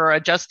make your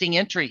adjusting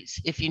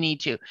entries if you need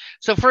to.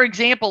 So for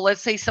example,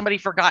 let's say somebody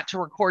forgot to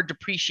record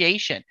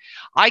depreciation.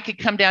 I could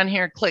come down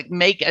here and click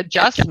make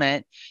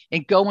adjustment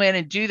and go in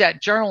and do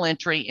that journal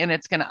entry, and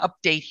it's going to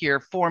update here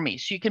for me.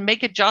 So you can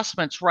make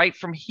adjustments right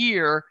from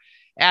here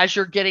as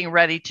you're getting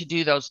ready to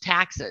do those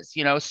taxes.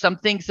 You know, some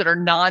things that are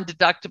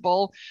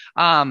non-deductible,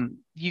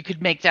 you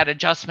could make that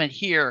adjustment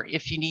here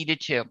if you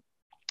needed to.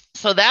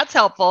 So that's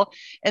helpful.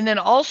 And then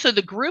also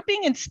the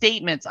grouping and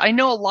statements. I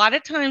know a lot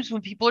of times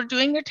when people are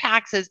doing their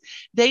taxes,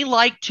 they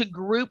like to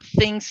group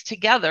things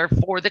together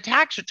for the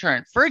tax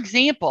return. For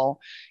example,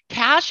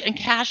 cash and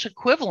cash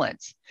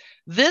equivalents.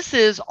 This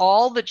is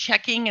all the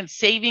checking and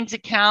savings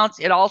accounts.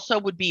 It also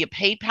would be a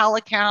PayPal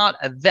account,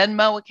 a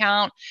Venmo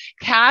account,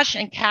 cash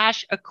and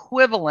cash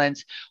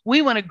equivalents.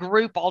 We want to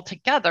group all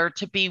together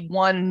to be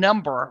one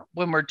number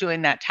when we're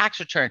doing that tax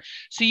return.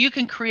 So you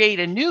can create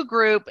a new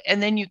group,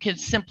 and then you can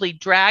simply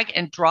drag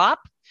and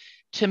drop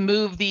to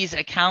move these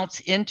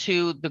accounts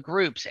into the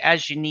groups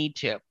as you need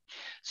to.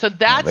 So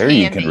that's there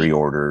handy. You can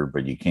reorder,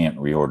 but you can't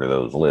reorder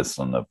those lists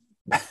on the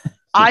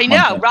I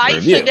know,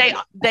 right? So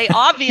they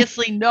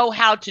obviously know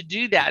how to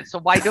do that. So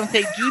why don't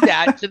they do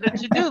that to the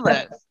to-do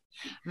list?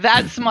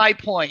 That's my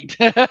point.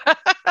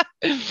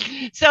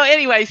 So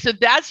anyway, so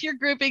that's your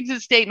groupings and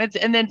statements.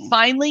 And then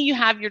finally, you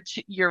have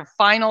your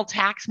final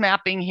tax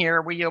mapping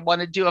here, where you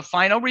want to do a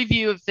final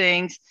review of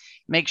things,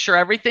 make sure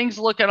everything's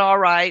looking all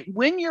right.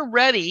 When you're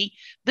ready,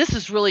 this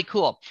is really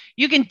cool.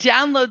 You can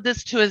download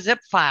this to a zip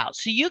file.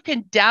 So you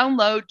can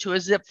download to a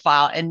zip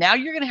file, and now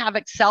you're going to have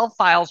Excel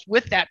files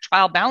with that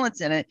trial balance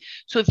in it.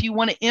 So if you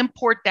want to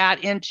import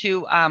that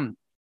into,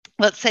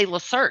 let's say,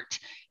 Lacerte,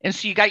 and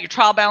so you got your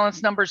trial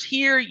balance numbers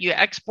here, you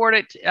export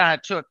it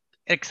to an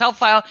Excel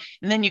file,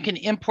 and then you can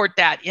import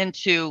that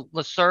into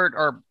Lacerte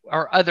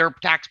or other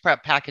tax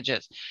prep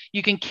packages.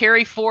 You can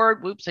carry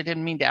forward. Whoops, I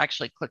didn't mean to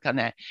actually click on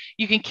that.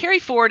 You can carry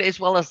forward as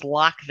well as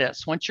lock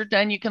this. Once you're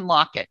done, you can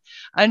lock it.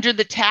 Under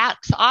the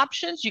tax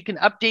options, you can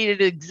update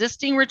an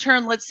existing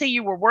return. Let's say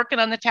you were working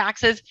on the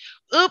taxes.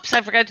 Oops,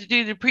 I forgot to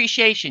do the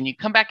depreciation. You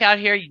come back out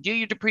here, you do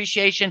your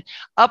depreciation,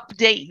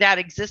 update that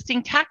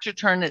existing tax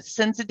return that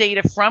sends the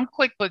data from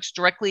QuickBooks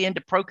directly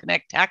into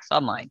ProConnect Tax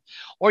Online.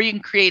 Or you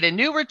can create a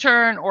new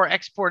return or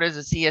export as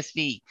a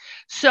CSV.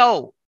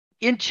 So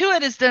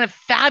Intuit has done a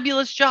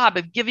fabulous job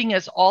of giving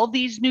us all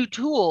these new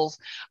tools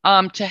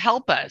to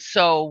help us.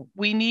 So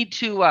we need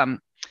to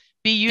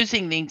be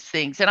using these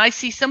things. And I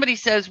see somebody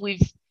says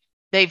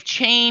they've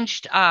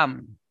changed.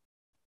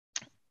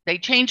 They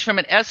changed from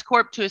an S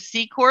Corp to a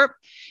C Corp.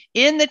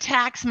 In the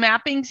tax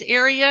mappings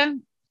area,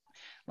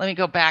 let me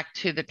go back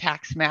to the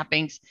tax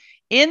mappings.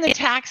 In the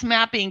tax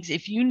mappings,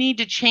 if you need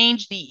to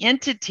change the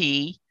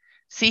entity,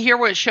 see here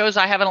where it shows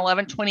I have an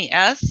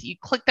 1120S, you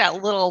click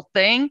that little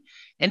thing,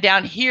 and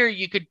down here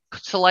you could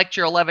select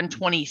your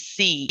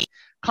 1120C.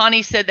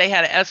 Connie said they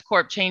had an S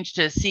Corp change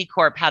to a C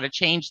Corp, how to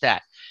change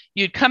that.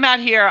 You'd come out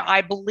here,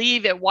 I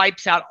believe it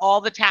wipes out all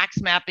the tax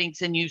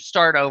mappings and you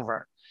start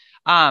over.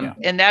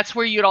 And that's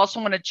where you'd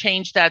also want to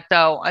change that,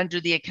 though, under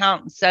the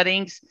accountant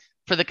settings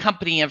for the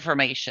company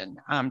information.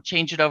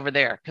 Change it over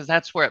there because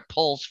that's where it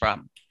pulls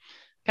from.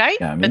 Okay.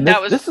 Yeah, I mean,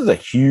 this is a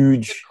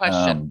huge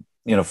question.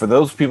 For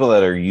those people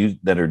that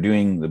are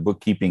doing the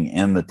bookkeeping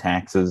and the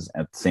taxes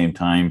at the same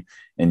time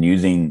and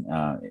using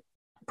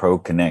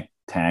ProConnect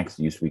Tax,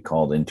 used to be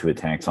called Intuit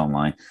Tax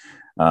Online.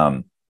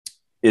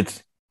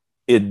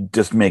 It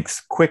just makes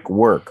quick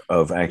work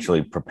of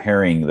actually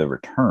preparing the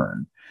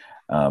return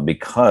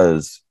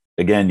because,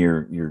 again,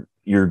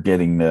 you're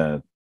getting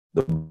the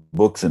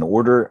books in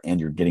order and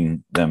you're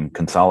getting them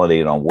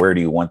consolidated on where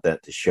do you want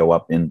that to show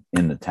up in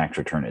the tax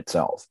return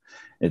itself.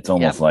 It's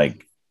almost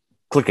like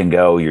click and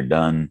go, you're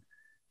done.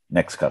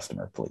 Next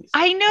customer, please.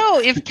 I know.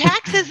 If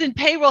taxes and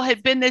payroll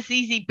had been this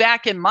easy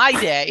back in my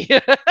day,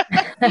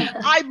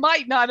 I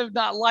might not have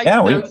liked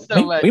those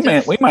so much.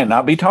 We might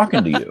not be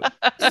talking to you.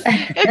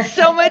 It's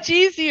so much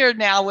easier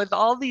now with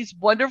all these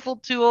wonderful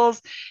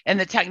tools and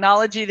the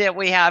technology that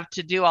we have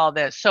to do all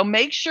this. So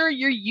make sure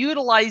you're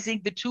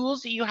utilizing the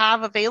tools that you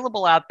have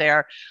available out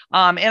there.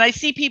 And I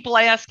see people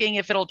asking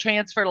if it'll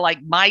transfer to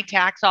like My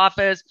Tax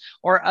Office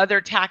or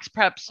other tax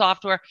prep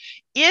software.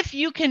 if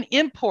you can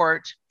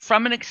import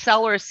from an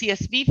Excel or a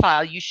CSV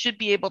file, you should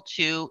be able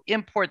to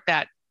import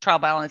that trial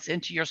balance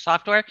into your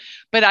software,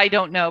 but I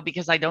don't know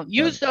because I don't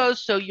use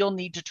those. So you'll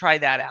need to try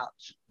that out.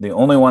 The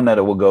only one that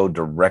it will go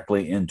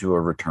directly into a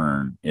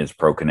return is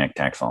ProConnect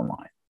Tax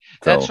Online.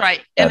 So that's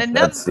right. And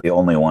that's the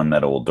only one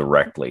that it will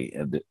directly.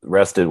 The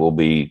rest, it will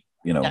be,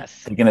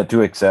 taking it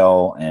to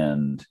Excel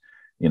and,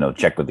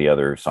 check with the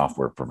other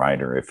software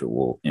provider if it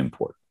will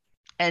import.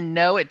 And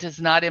no, it does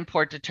not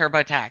import to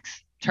TurboTax.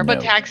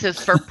 TurboTax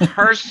is for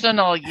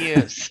personal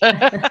use.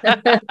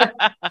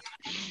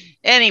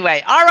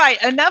 Anyway, all right,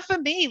 enough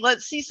of me.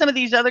 Let's see some of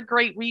these other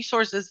great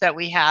resources that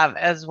we have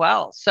as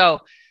well.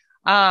 So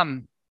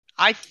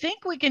I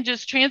think we can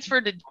just transfer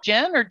to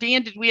Jen or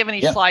Dan. Did we have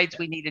any slides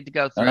we needed to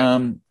go through?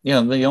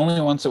 The only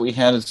ones that we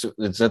had is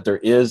that there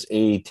is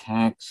a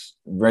tax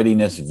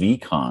readiness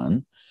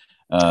VCon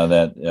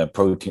that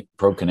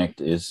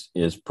ProConnect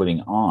is putting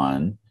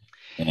on.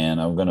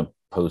 And I'm going to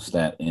post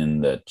that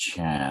in the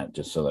chat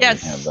just so that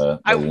we have the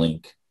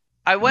link.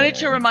 I wanted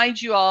to remind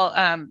you all,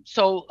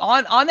 so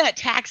on that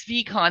tax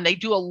VCon, they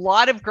do a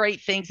lot of great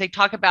things. They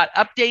talk about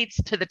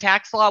updates to the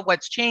tax law,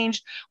 what's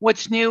changed,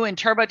 what's new in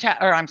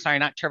TurboTax, or I'm sorry,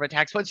 not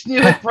TurboTax, what's new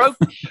in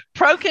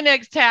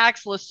ProConnect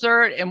Tax,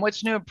 Lacert, and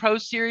what's new in Pro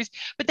Series.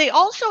 But they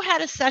also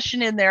had a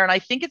session in there, and I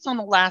think it's on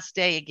the last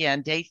day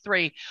again, day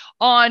 3,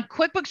 on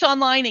QuickBooks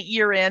Online at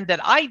year end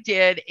that I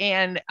did,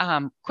 and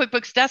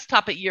QuickBooks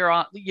Desktop at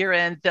year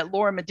end that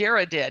Laura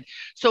Madeira did.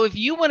 So if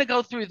you want to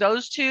go through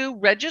those two,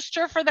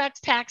 register for that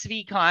tax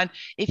VCon.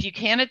 If you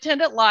can't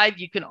attend it live,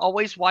 you can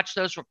always watch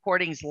those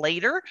recordings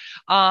later.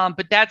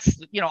 But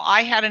that's,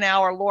 I had an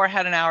hour, Laura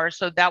had an hour,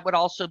 so that would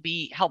also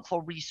be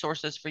helpful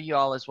resources for you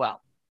all as well.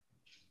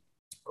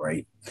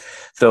 Great.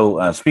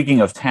 So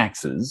speaking of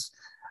taxes,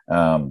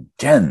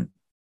 Jen,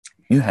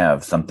 you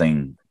have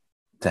something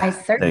I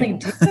certainly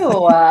do.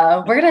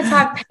 We're going to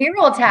talk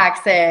payroll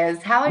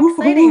taxes. How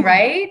exciting,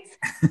 right?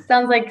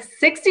 Sounds like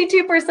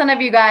 62%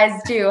 of you guys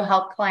do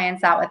help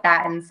clients out with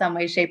that in some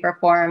way, shape, or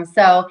form.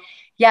 So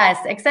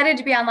yes, excited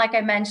to be on, like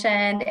I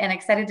mentioned, and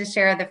excited to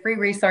share the free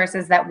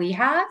resources that we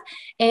have.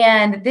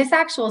 And this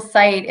actual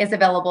site is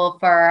available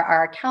for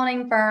our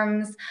accounting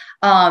firms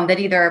that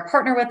either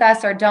partner with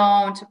us or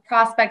don't,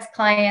 prospects,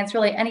 clients,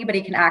 really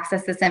anybody can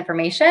access this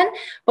information,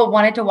 but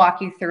wanted to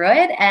walk you through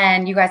it.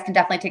 And you guys can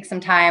definitely take some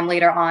time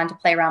later on to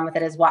play around with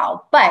it as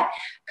well. But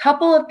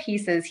couple of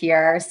pieces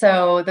here.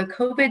 So the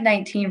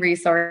COVID-19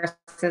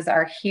 resources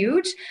are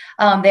huge.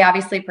 They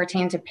obviously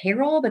pertain to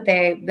payroll, but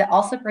they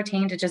also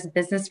pertain to just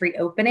business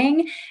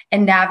reopening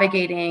and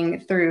navigating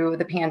through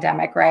the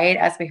pandemic, right?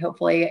 As we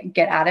hopefully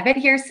get out of it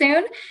here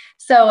soon.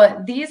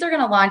 So these are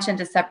going to launch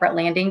into separate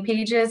landing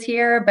pages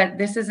here, but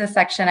this is a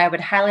section I would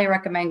highly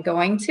recommend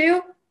going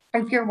to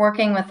if you're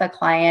working with a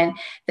client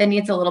that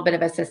needs a little bit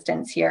of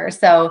assistance here.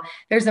 So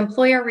there's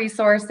employer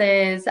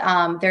resources,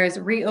 there's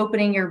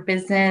reopening your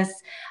business,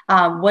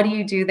 what do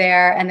you do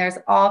there? And there's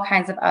all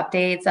kinds of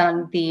updates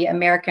on the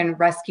American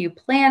Rescue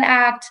Plan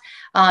Act,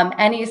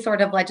 any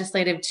sort of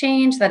legislative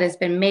change that has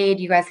been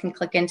made. You guys can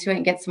click into it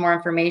and get some more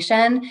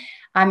information.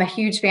 I'm a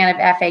huge fan of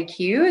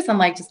FAQs. I'm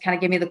like, just kind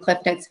of give me the Cliff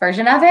Notes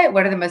version of it.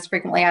 What are the most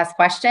frequently asked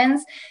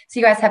questions?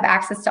 So you guys have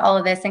access to all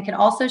of this and can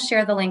also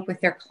share the link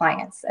with your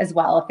clients as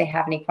well if they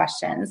have any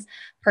questions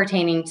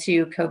pertaining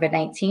to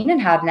COVID-19 and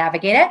how to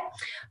navigate it.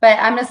 But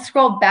I'm going to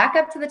scroll back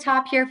up to the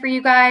top here for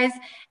you guys.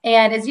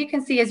 And as you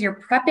can see, as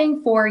you're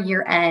prepping for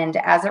year end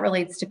as it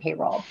relates to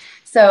payroll.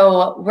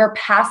 So we're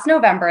past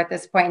November at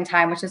this point in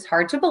time, which is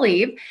hard to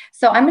believe.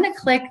 So I'm going to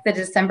click the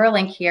December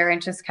link here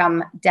and just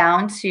come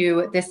down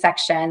to this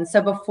section.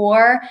 So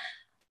before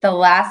the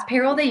last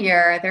payroll of the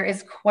year, there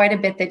is quite a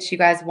bit that you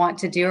guys want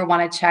to do or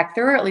want to check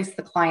through, or at least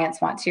the clients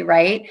want to,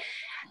 right?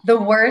 The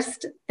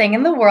worst thing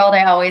in the world,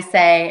 I always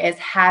say, is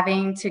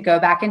having to go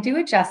back and do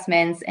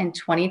adjustments in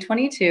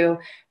 2022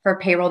 for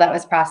payroll that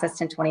was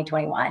processed in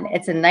 2021.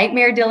 It's a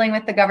nightmare dealing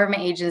with the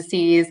government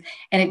agencies,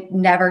 and it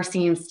never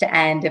seems to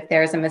end if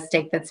there's a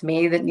mistake that's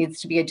made that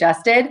needs to be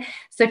adjusted.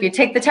 So if you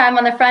take the time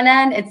on the front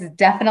end, it's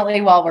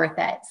definitely well worth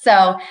it.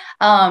 So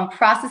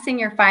processing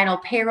your final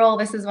payroll,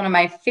 this is one of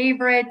my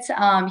favorites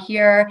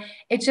here.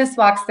 It just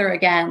walks through,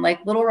 again,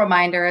 like little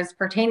reminders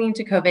pertaining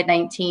to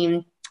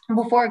COVID-19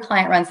 before a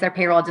client runs their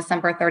payroll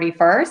December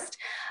 31st.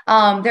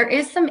 There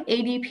is some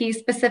ADP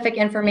specific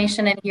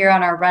information in here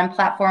on our Run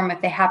platform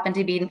if they happen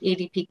to be an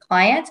ADP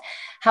client.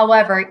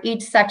 However,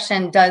 each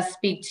section does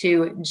speak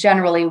to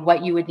generally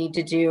what you would need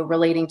to do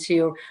relating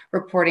to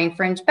reporting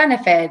fringe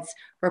benefits,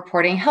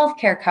 reporting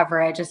healthcare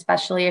coverage,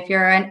 especially if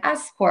you're an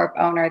S Corp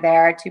owner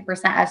there,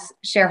 2% S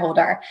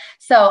shareholder.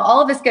 So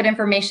all of this good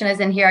information is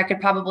in here. I could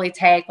probably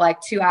take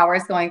like 2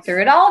 hours going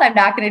through it all, and I'm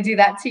not going to do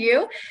that to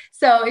you.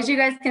 So as you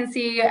guys can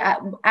see,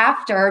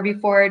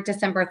 before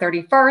December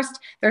 31st,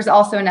 there's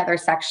also another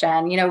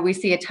section. We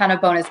see a ton of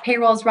bonus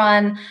payrolls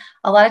run.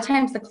 A lot of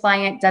times the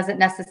client doesn't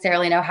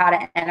necessarily know how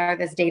to enter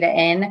this data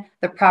in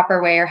the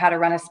proper way or how to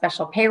run a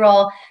special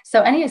payroll.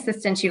 So any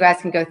assistance you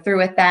guys can go through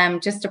with them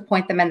just to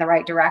point them in the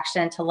right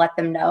direction, to let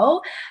them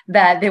know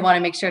that they want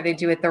to make sure they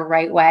do it the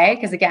right way.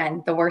 Because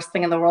again, the worst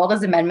thing in the world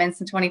is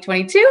amendments in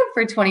 2022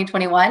 for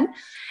 2021.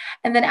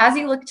 And then as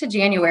you look to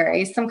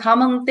January, some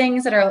common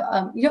things that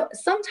are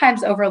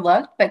sometimes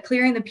overlooked, but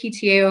clearing the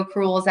PTO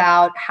accruals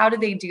out, how do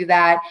they do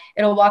that?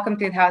 It'll walk them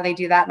through how they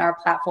do that in our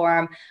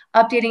platform.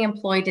 Updating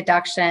employee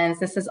deductions.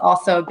 This is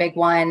also a big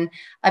one.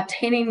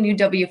 Obtaining new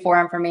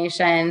W-4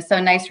 information. So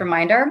a nice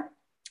reminder.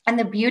 And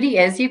the beauty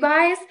is, you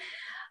guys,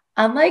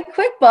 unlike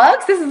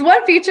QuickBooks, this is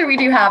one feature we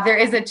do have. There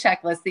is a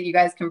checklist that you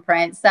guys can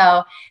print.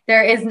 So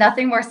there is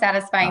nothing more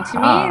satisfying to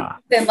me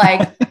than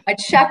like a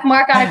check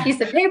mark on a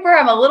piece of paper.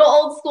 I'm a little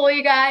old school,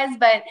 you guys,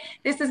 but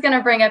this is going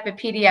to bring up a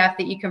PDF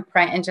that you can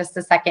print in just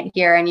a second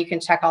here, and you can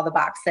check all the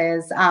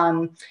boxes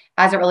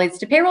as it relates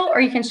to payroll, or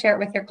you can share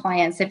it with your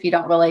clients if you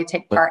don't really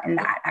take part in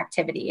that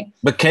activity.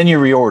 But can you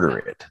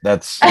reorder it?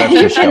 That's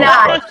you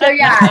cannot. So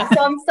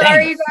I'm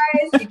sorry, you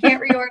guys, you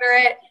can't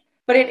reorder it.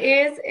 But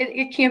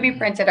it can be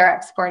printed or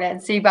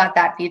exported. So you got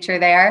that feature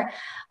there.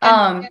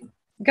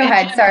 Go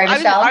ahead. Sorry,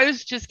 Michelle. I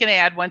was just going to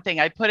add one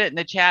thing. I put it in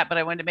the chat, but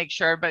I wanted to make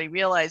sure everybody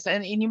realized,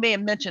 and you may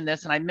have mentioned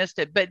this and I missed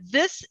it, but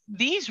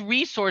these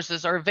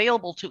resources are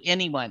available to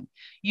anyone.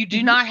 You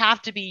do not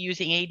have to be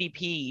using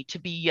ADP to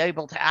be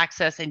able to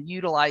access and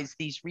utilize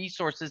these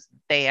resources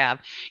they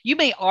have. You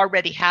may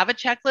already have a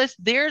checklist.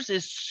 Theirs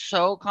is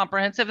so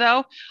comprehensive,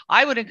 though.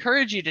 I would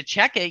encourage you to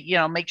check it,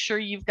 make sure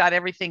you've got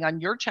everything on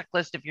your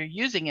checklist if you're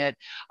using it,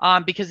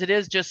 because it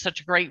is just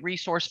such a great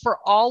resource for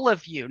all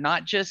of you,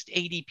 not just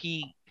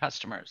ADP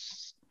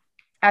customers.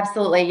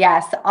 Absolutely.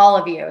 Yes. All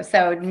of you.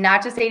 So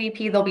not just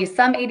ADP, there'll be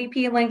some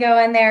ADP lingo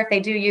in there if they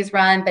do use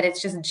Run, but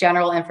it's just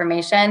general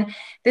information.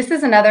 This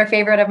is another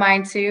favorite of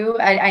mine too.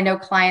 I know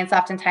clients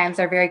oftentimes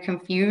are very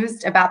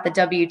confused about the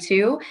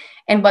W-2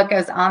 and what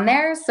goes on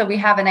there. So we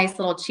have a nice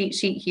little cheat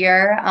sheet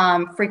here,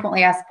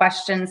 frequently asked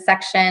questions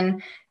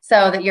section,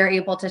 so that you're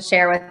able to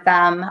share with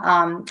them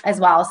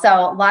as well.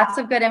 So lots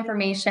of good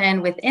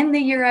information within the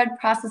year-end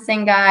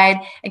processing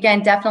guide.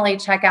 Again, definitely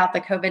check out the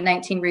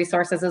COVID-19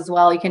 resources as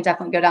well. You can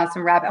definitely go down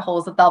some rabbit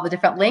holes with all the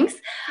different links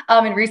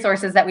and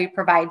resources that we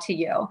provide to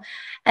you.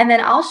 And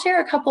then I'll share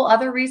a couple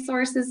other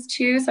resources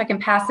too, so I can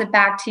pass it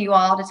back to you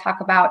all to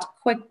talk about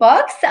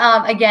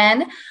QuickBooks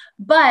again.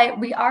 But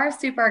we are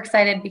super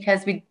excited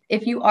because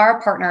if you are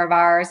a partner of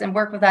ours and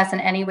work with us in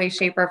any way,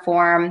 shape, or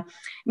form,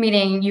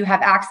 meaning you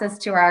have access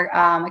to our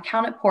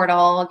accountant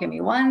portal. Give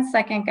me 1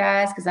 second,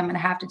 guys, because I'm going to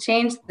have to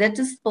change the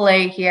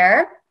display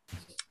here.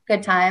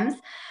 Good times.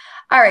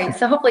 All right,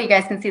 so hopefully you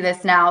guys can see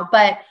this now,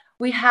 but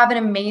we have an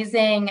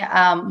amazing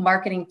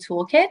marketing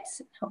toolkit.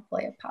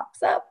 Hopefully it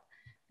pops up.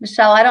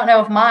 Michelle, I don't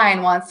know if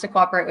mine wants to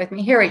cooperate with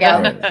me. Here we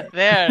go.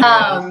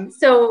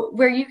 So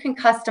where you can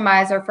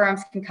customize, or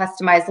firms can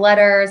customize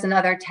letters and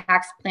other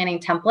tax planning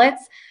templates.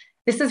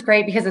 This is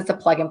great because it's a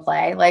plug and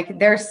play. Like,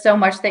 there's so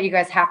much that you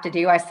guys have to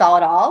do. I saw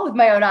it all with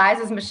my own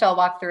eyes as Michelle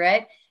walked through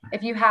it.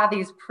 If you have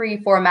these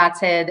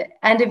pre-formatted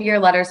end of year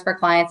letters for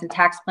clients and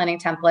tax planning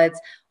templates,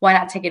 why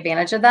not take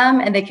advantage of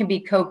them? And they can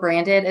be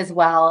co-branded as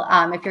well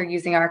if you're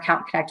using our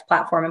Account Connect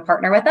platform and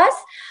partner with us.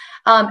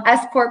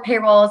 S-Corp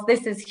payrolls,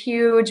 this is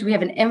huge. We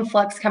have an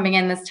influx coming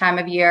in this time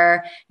of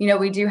year.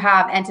 We do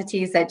have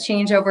entities that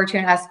change over to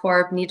an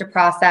S-Corp, need to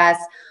process,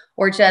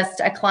 or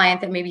just a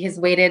client that maybe has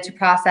waited to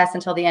process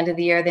until the end of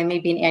the year. They may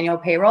be an annual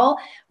payroll.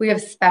 We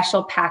have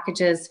special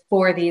packages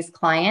for these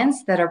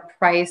clients that are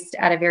priced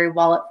at a very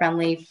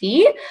wallet-friendly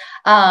fee.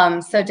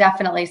 So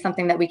definitely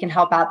something that we can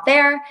help out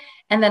there.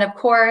 And then, of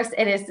course,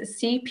 it is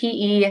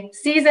CPE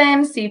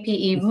season,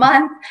 CPE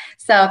month.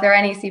 So if there are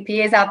any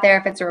CPAs out there,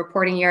 if it's a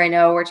reporting year, I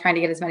know we're trying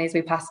to get as many as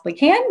we possibly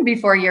can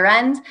before year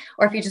end.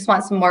 Or if you just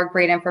want some more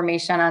great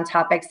information on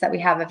topics that we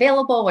have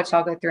available, which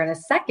I'll go through in a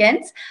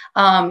second,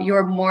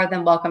 you're more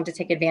than welcome to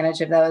take advantage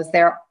of those.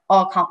 They're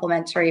all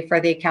complimentary for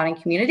the accounting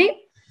community.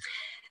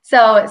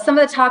 So some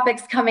of the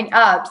topics coming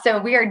up. So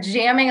we are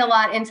jamming a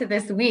lot into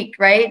this week,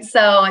 right?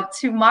 So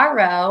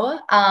tomorrow,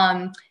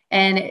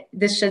 and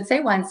this should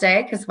say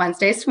Wednesday because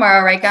Wednesday is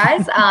tomorrow, right,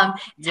 guys?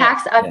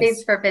 Tax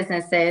updates for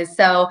businesses.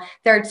 So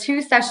there are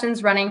 2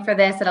 sessions running for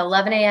this at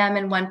 11 a.m.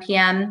 and 1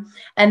 p.m.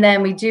 And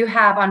then we do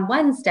have on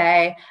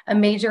Wednesday a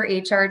major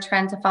HR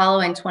trend to follow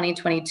in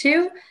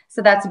 2022.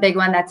 So that's a big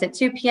one. That's at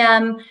 2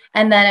 p.m.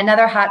 And then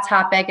another hot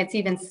topic, it's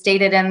even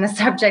stated in the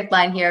subject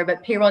line here,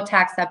 but payroll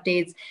tax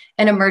updates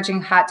and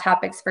emerging hot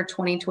topics for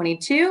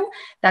 2022.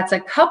 That's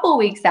a couple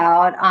weeks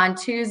out on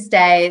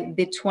Tuesday,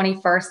 the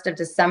 21st of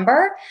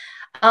December.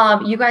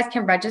 You guys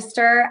can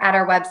register at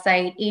our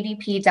website,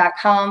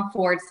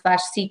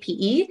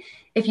 adp.com/CPE.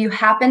 If you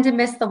happen to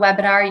miss the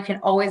webinar, you can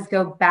always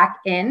go back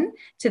in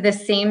to the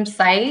same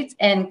site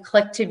and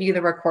click to view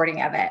the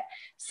recording of it.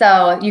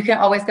 So you can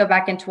always go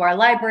back into our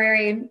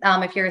library.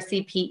 If you're a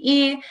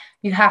CPE,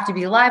 you have to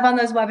be live on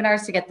those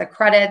webinars to get the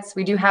credits.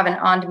 We do have an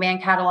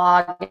on-demand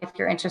catalog. If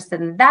you're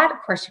interested in that,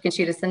 of course, you can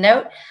shoot us a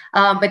note.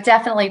 But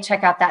definitely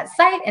check out that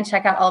site and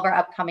check out all of our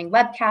upcoming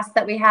webcasts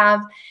that we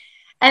have.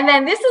 And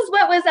then this is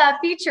what was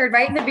featured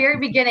right in the very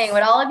beginning,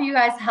 what all of you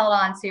guys held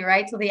on to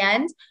right till the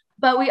end.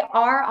 But we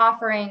are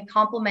offering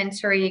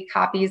complimentary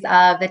copies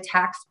of the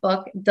Tax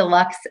Book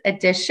Deluxe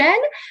Edition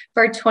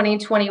for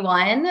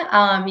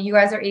 2021. You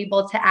guys are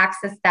able to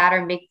access that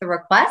or make the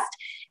request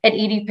at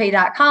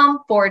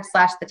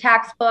edpay.com/the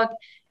tax book.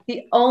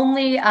 The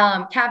only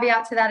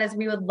caveat to that is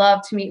we would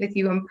love to meet with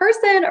you in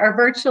person or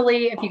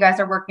virtually if you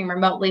guys are working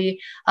remotely.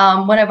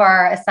 One of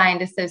our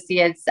assigned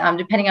associates,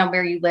 depending on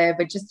where you live,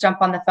 would just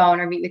jump on the phone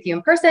or meet with you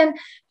in person,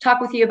 talk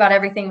with you about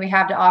everything we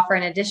have to offer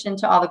in addition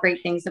to all the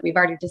great things that we've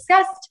already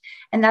discussed.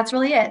 And that's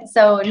really it.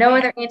 So no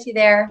other ante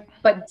there,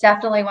 but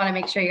definitely want to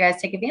make sure you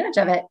guys take advantage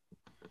of it.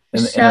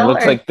 And it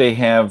looks like they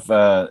have,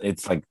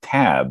 it's like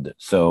tabbed,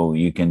 so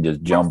you can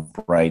just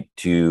jump right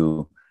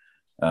to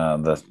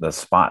the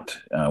spot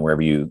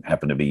wherever you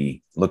happen to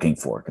be looking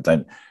for.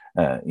 Because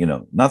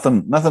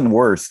nothing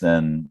worse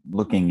than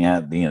looking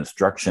at the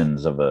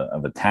instructions of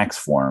a tax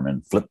form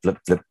and flip.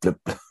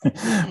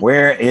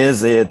 Where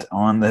is it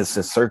on this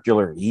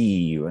circular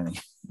E?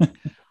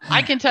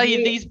 I can tell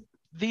you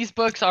these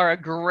books are a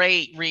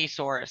great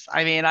resource.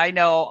 I mean, I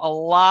know a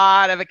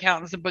lot of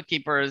accountants and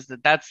bookkeepers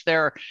that's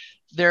their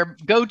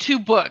go-to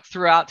book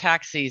throughout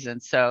tax season.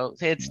 So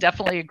it's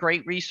definitely a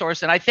great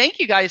resource. And I thank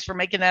you guys for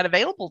making that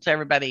available to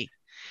everybody.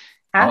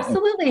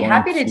 Absolutely.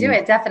 Happy to do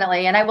it.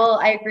 Definitely. And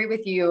I agree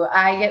with you.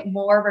 I get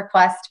more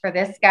requests for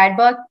this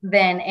guidebook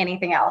than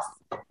anything else.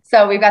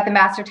 So we've got the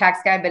Master Tax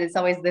Guide, but it's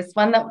always this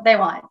one that they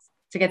want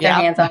to get their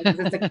hands on because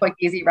it's a quick,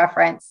 easy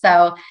reference.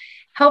 So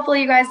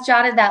hopefully you guys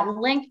jotted that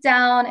link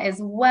down as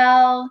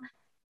well.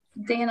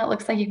 Dan, it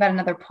looks like you've got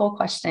another poll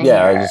question.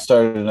 Yeah, here. I just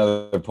started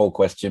another poll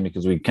question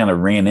because we kind of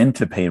ran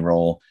into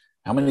payroll.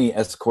 How many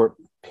S Corp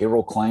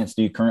payroll clients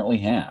do you currently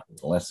have?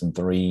 Less than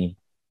 3,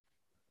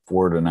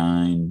 4 to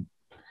 9?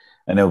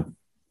 I know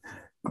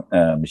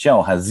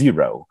Michelle has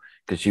 0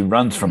 because she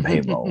runs from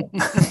payroll.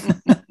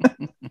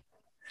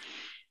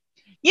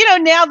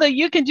 Now that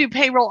you can do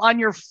payroll on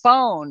your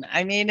phone.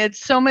 I mean,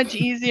 it's so much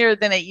easier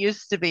than it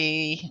used to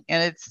be.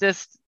 And it's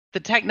just the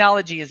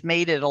technology has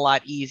made it a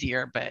lot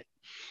easier, but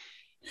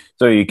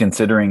so are you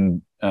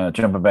considering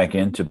jumping back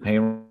into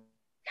payroll?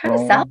 Kind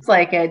of sounds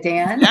like it,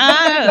 Dan.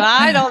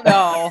 I don't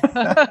know.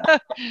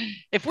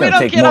 If we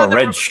don't take get more on the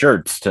red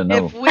shirts to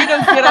know. If we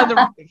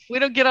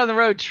don't get on the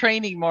road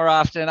training more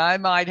often, I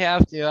might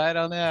have to. I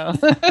don't know.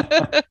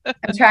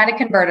 I'm trying to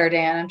convert her,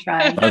 Dan. I'm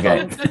trying.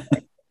 Okay.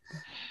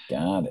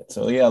 Got it.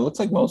 So yeah, it looks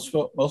like most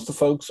of the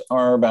folks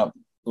are about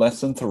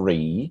less than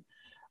 3,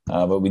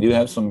 but we do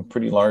have some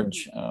pretty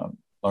large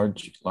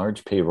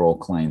payroll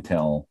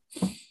clientele.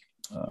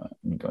 Let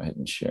me go ahead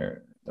and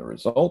share the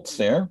results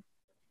there.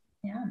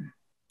 Yeah.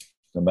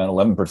 So about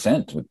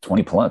 11% with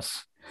 20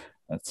 plus.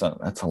 That's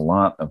a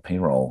lot of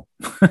payroll.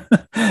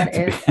 That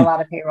is a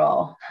lot of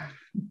payroll.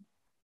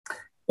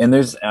 And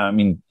there's,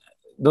 the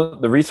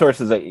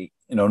resources that,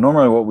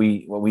 normally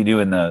what we do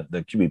in the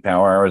QB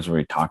Power Hours where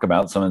we talk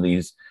about some of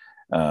these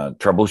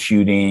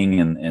troubleshooting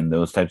and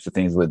those types of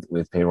things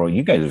with payroll,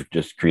 you guys have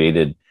just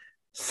created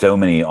so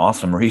many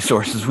awesome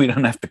resources. We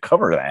don't have to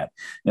cover that,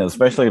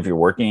 especially if you're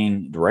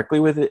working directly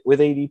with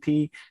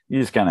ADP, you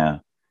just kind of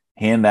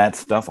hand that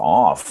stuff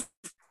off.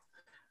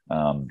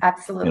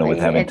 Absolutely. With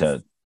having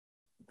to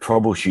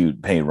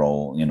troubleshoot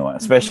payroll,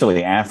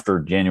 especially after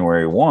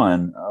January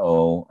 1,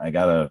 I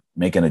got to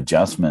make an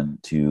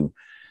adjustment to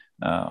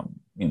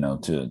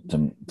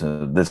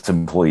this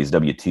employee's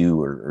W-2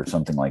 or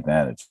something like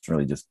that. It's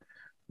really just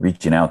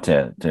reaching out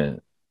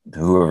to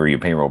whoever your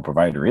payroll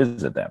provider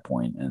is at that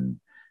point. And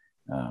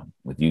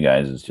with you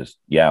guys, it's just,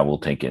 we'll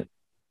take it.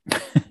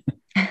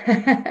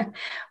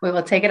 We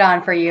will take it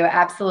on for you.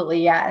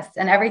 Absolutely. Yes.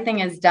 And everything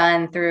is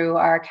done through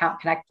our Account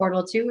Connect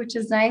portal too, which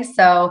is nice.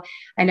 So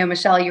I know,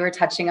 Michelle, you were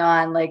touching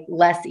on like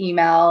less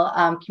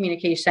email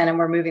communication, and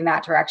we're moving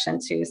that direction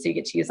too. So you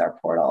get to use our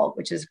portal,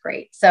 which is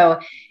great. So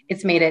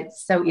it's made it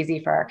so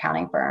easy for our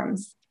accounting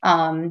firms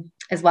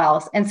as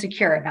well, and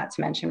secure, not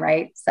to mention,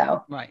 right?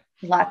 So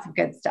lots of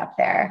good stuff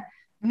there.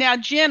 Now,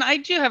 Jen, I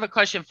do have a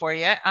question for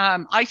you.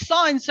 I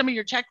saw in some of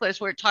your checklists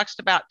where it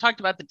talked about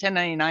the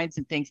 1099s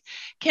and things.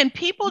 Can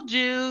people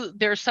do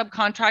their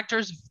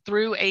subcontractors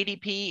through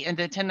ADP and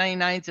the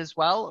 1099s as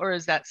well, or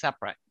is that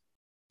separate?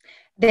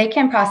 They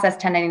can process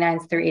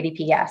 1099s through ADP,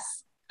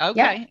 yes.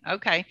 Okay. Yeah,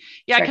 Okay.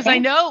 Yeah, sure because I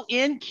can. know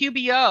in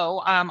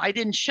QBO, I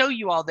didn't show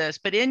you all this,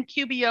 but in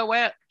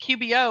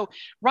QBO,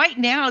 right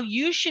now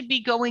you should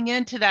be going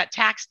into that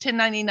tax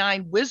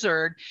 1099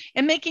 wizard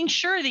and making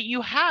sure that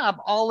you have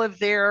all of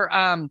their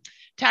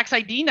tax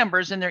ID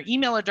numbers and their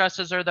email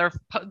addresses or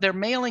their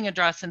mailing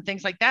address and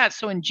things like that.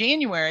 So in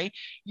January,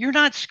 you're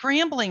not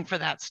scrambling for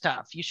that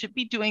stuff. You should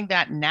be doing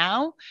that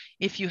now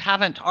if you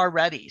haven't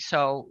already.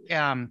 So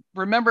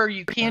remember,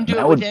 you can do it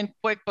That would, within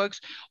QuickBooks,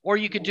 or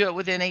you could do it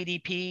within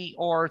ADP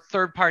or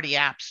third-party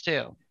apps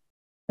too.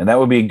 and that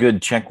would be a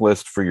good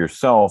checklist for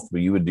yourself,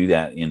 but you would do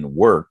that in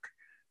work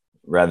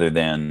rather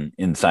than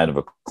inside of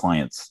a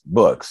client's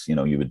books. You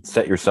know, you would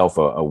set yourself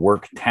a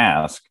work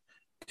task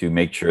to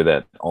make sure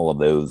that all of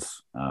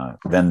those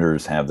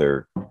vendors have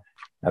their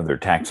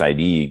tax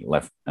ID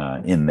left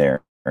in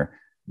there.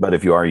 But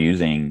if you are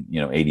using,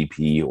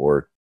 ADP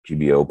or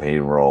QBO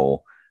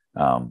payroll,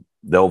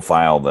 they'll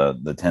file the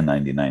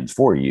 1099s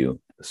for you,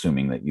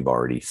 assuming that you've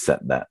already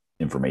set that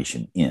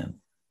information in.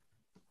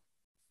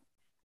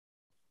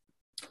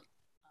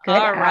 Good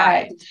All ad.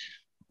 right.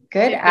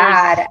 Good If there's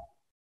ad. I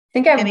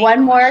think I have any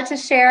one more to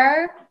questions.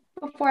 share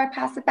before I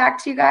pass it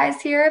back to you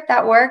guys here, if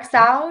that works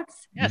out.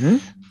 Yes.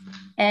 Mhm.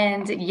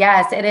 And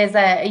yes, it is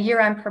a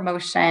year-end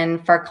promotion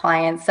for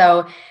clients.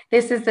 So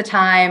this is the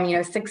time,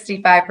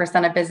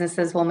 65% of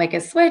businesses will make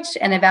a switch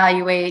and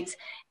evaluate.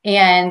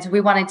 And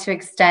we wanted to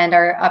extend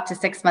our up to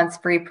 6 months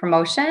free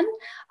promotion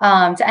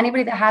to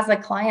anybody that has a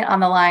client on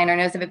the line or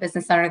knows of a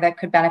business owner that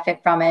could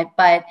benefit from it.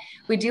 But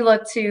we do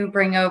look to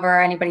bring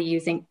over anybody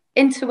using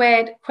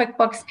Intuit,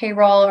 QuickBooks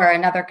Payroll, or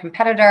another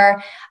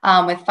competitor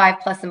with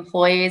 5+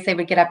 employees. They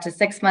would get up to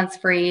 6 months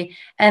free.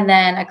 And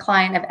then a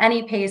client of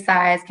any pay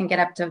size can get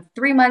up to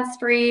 3 months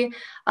free.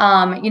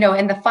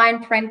 In the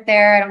fine print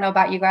there, I don't know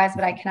about you guys,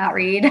 but I cannot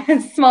read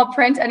small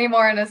print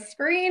anymore on a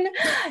screen,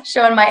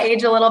 showing my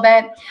age a little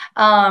bit.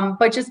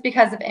 But just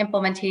because of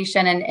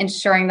implementation and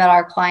ensuring that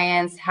our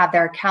clients have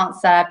their account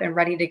set up and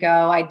ready to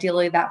go,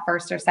 ideally that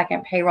first or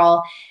second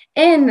payroll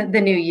in the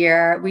new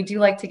year, we do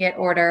like to get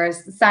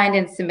orders signed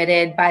and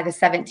submitted by the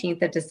 17th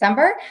of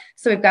December.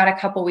 So we've got a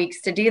couple weeks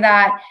to do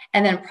that,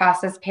 and then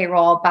process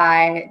payroll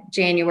by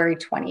January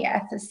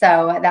 20th.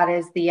 So that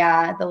is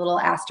the little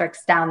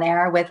asterisk down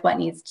there with what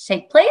needs to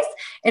take place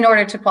in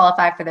order to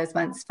qualify for those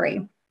months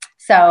free.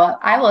 So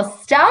I will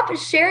stop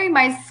sharing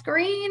my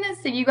screen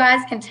so you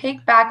guys can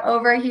take back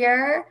over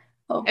here.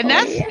 Hopefully.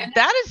 And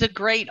that is a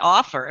great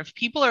offer. If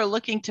people are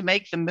looking to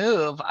make the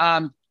move,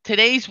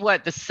 today's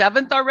the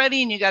 7th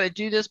already, and you got to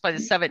do this by the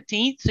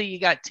 17th. So you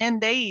got 10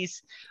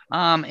 days.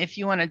 If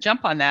you want to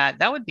jump on that,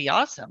 that would be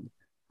awesome.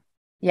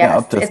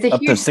 Yes, it's a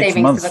huge 6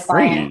 savings months to the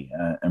client.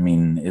 free. I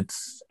mean,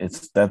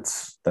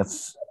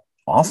 that's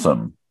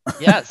awesome.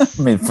 Yes.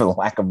 I mean, for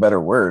lack of a better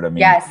word, I mean,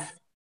 Yes.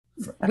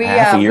 We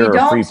half a year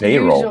of free don't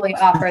payroll. usually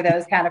offer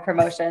those kind of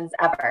promotions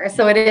ever.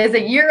 So it is a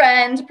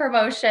year-end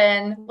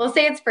promotion. We'll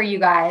say it's for you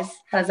guys.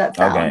 How does that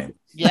sound? Okay.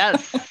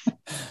 Yes.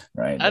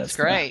 Right. That's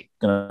great.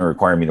 Going to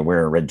require me to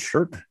wear a red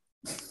shirt.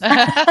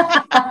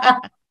 Gonna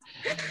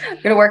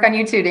work on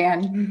you too,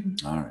 Dan.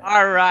 All right.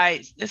 All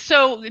right.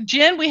 So,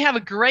 Jen, we have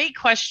a great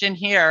question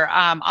here.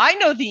 I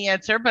know the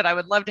answer, but I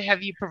would love to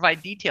have you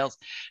provide details.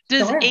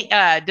 Does Sure.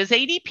 does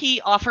ADP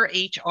offer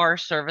HR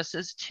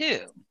services too?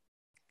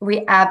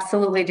 We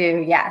absolutely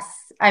do. Yes.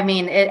 I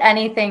mean,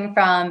 anything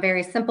from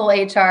very simple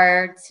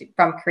HR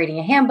from creating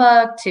a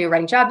handbook to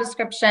writing job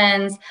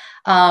descriptions.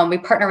 We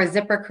partner with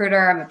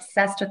ZipRecruiter. I'm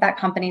obsessed with that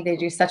company. They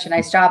do such a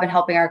nice job in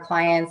helping our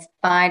clients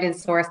find and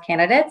source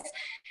candidates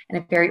in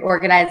a very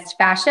organized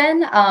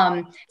fashion,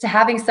 to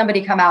having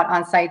somebody come out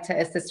on site to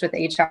assist with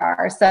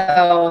HR.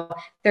 So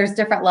there's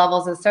different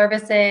levels of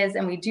services,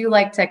 and we do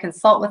like to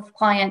consult with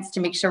clients to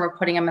make sure we're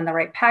putting them in the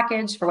right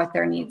package for what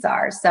their needs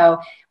are.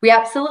 So we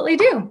absolutely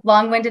do.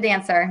 Long-winded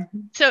answer.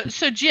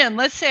 So Jen,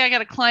 let's say I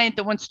got a client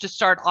that wants to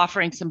start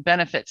offering some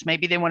benefits.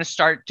 Maybe they want to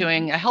start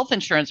doing a health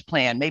insurance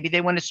plan. Maybe they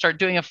want to start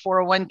doing a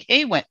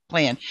 401k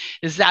plan.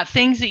 Is that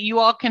things that you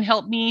all can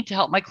help me to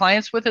help my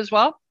clients with as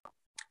well?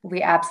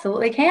 We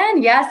absolutely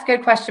can. Yes,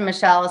 good question,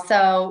 Michelle.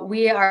 So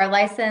we are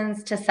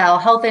licensed to sell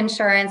health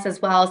insurance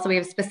as well. So we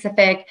have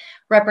specific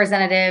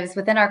representatives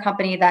within our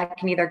company that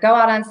can either go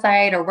out on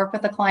site or work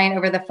with the client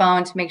over the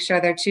phone to make sure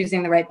they're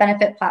choosing the right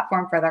benefit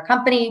platform for their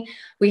company.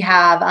 We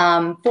have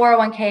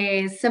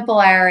 401ks, simple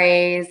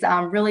IRAs,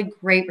 really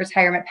great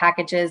retirement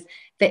packages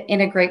that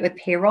integrate with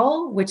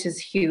payroll, which is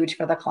huge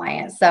for the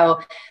client. So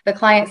the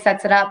client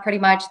sets it up pretty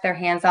much, their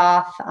hands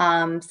off.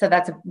 So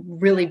that's a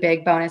really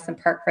big bonus and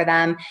perk for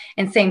them.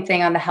 And same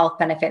thing on the health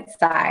benefits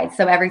side.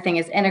 So everything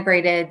is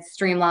integrated,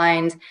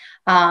 streamlined,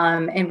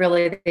 and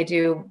really they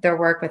do their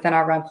work within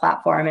our Run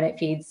platform, and it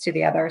feeds to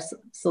the other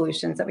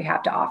solutions that we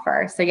have to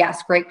offer. So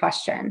yes, great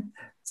question.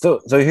 So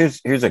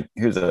here's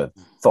a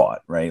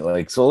thought, right?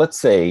 Like, so let's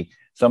say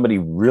somebody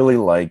really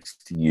likes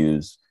to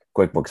use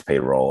QuickBooks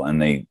Payroll,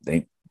 and they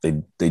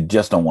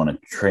just don't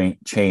want to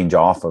change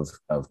off of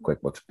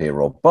QuickBooks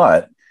Payroll,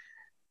 but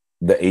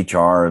the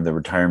HR, the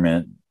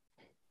retirement,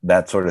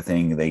 that sort of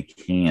thing, they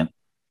can't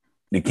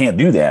you can't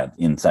do that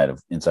inside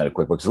of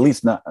QuickBooks, at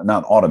least not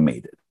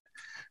automated,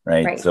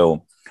 right?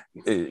 So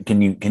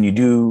can you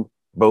do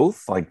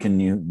both? Like, can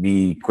you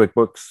be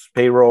QuickBooks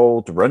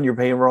payroll to run your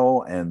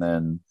payroll and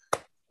then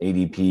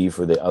ADP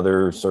for the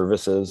other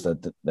services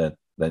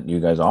that you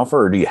guys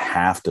offer, or do you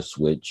have to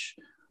switch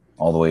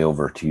all the way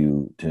over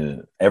to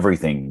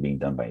everything being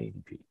done by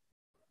ADP?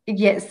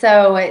 Yeah,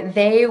 so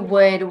they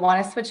would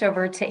want to switch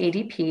over to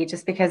ADP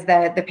just because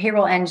the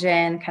payroll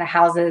engine kind of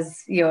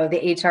houses,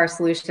 the HR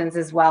solutions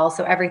as well.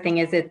 So everything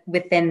is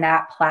within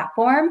that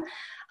platform,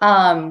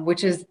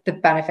 which is the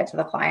benefit to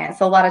the client.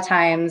 So a lot of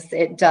times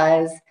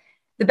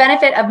the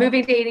benefit of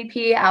moving to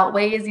ADP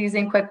outweighs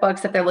using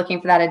QuickBooks if they're looking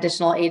for that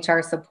additional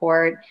HR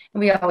support. And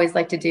we always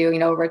like to do,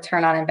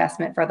 return on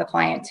investment for the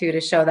client too,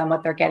 to show them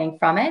what they're getting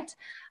from it.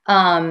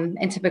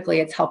 And typically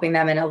it's helping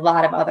them in a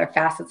lot of other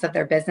facets of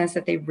their business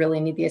that they really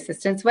need the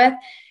assistance with.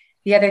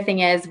 The other thing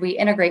is we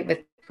integrate with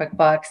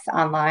QuickBooks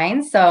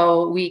Online.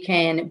 So we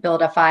can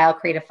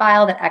create a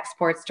file that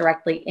exports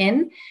directly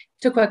in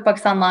to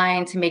QuickBooks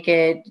Online to make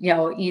it,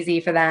 easy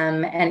for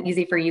them and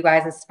easy for you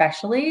guys,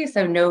 especially.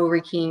 So no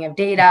rekeying of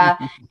data,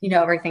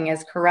 everything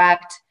is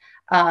correct.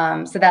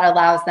 So that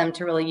allows them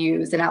to really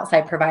use an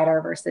outside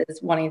provider versus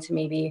wanting to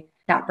maybe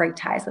not break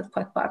ties with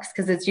QuickBooks,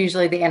 because it's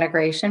usually the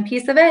integration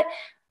piece of it.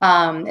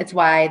 It's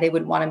why they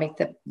would want to make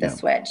the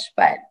switch,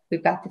 but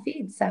we've got the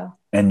feed. So,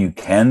 and you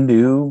can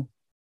do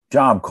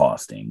job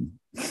costing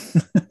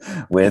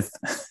with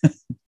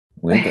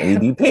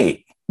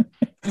ADP.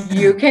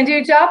 You can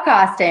do job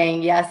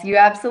costing. Yes, you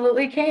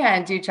absolutely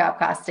can do job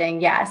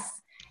costing.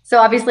 Yes. So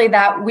obviously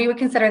that we would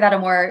consider that a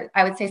more,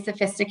 I would say,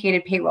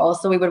 sophisticated payroll.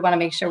 So we would want to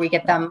make sure we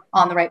get them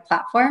on the right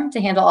platform to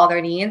handle all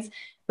their needs,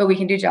 but we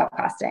can do job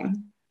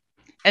costing.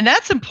 And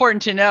that's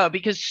important to know,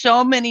 because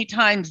so many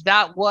times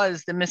that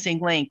was the missing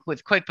link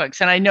with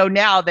QuickBooks. And I know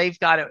now they've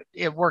got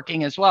it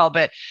working as well.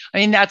 But I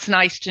mean, that's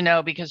nice to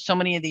know, because so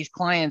many of these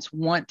clients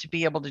want to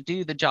be able to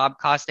do the job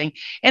costing.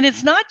 And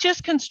it's not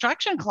just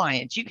construction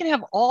clients. You can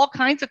have all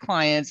kinds of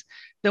clients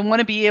that want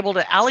to be able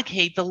to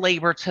allocate the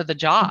labor to the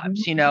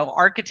jobs,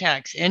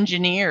 architects,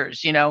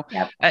 engineers,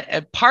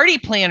 party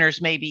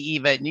planners, maybe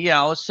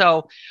even,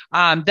 so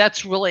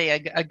that's really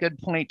a good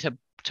point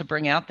to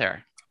bring out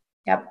there.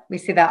 Yep, we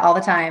see that all the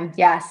time.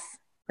 Yes,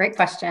 great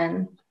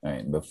question. All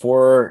right,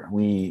 before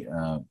we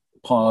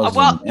pause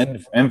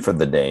and end for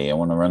the day, I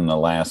want to run the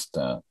last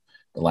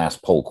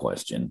poll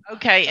question.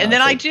 Okay, and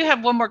then I do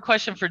have one more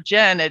question for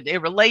Jen. It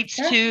relates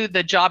to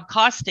the job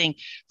costing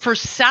for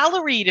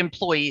salaried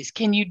employees.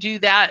 Can you do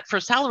that for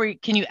salary?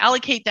 Can you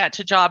allocate that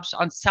to jobs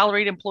on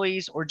salaried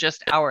employees or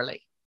just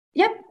hourly?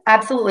 Yep,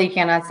 absolutely you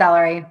can on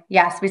salary.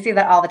 Yes, we see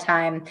that all the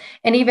time.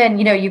 And even,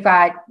 you've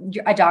got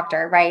a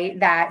doctor, right,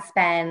 that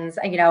spends,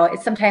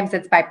 sometimes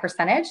it's by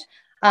percentage.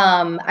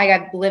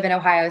 I live in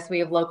Ohio, so we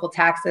have local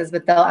taxes,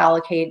 but they'll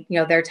allocate,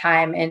 their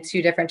time in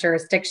 2 different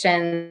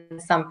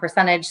jurisdictions, some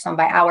percentage, some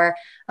by hour.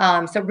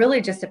 So it really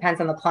just depends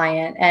on the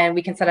client, and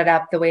we can set it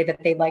up the way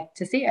that they'd like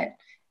to see it.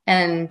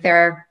 And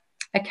their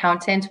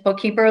accountant,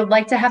 bookkeeper would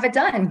like to have it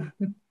done.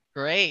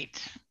 Great.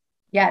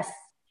 Yes.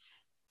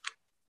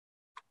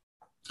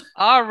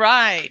 All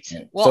right.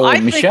 Well, so I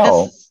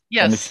Michelle, think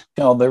yes.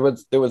 Michelle, there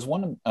was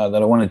one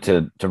that I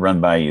wanted to run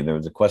by you. There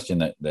was a question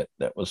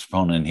that was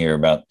thrown in here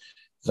about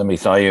somebody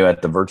saw you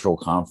at the virtual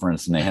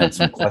conference and they had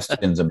some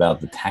questions about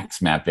the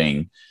tax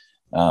mapping.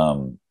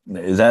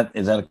 Is that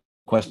a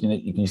question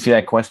that can you see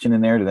that question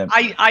in there?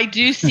 I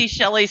do see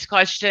Shelley's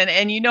question,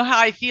 and you know how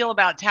I feel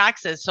about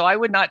taxes, so I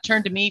would not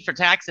turn to me for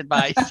tax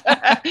advice.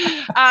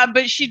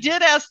 But she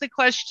did ask the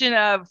question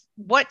of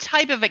what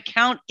type of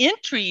account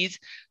entries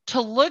to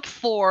look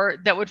for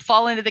that would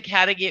fall into the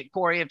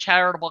category of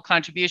charitable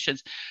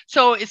contributions.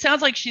 So it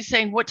sounds like she's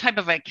saying, what type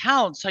of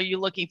accounts are you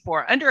looking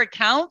for? Under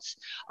accounts,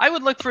 I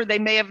would look for, they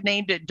may have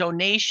named it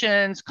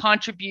donations,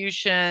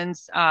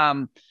 contributions,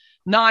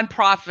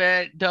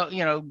 nonprofit,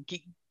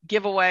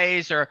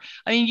 giveaways, or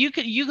you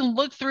can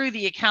look through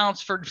the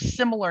accounts for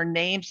similar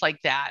names like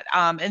that.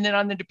 And then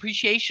on the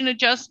depreciation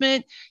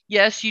adjustment,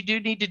 yes, you do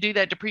need to do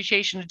that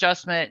depreciation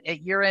adjustment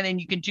at year end, and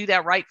you can do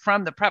that right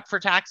from the prep for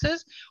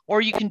taxes,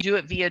 or you can do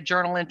it via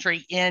journal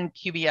entry in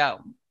QBO.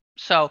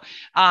 So,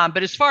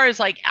 but as far as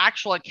like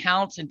actual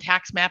accounts and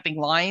tax mapping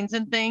lines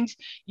and things,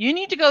 you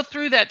need to go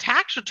through that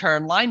tax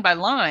return line by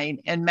line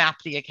and map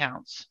the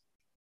accounts.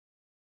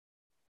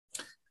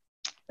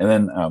 And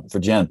then for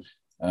Jen,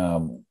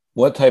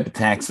 what type of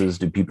taxes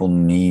do people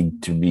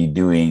need to be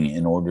doing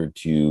in order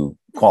to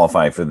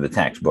qualify for the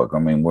tax book? I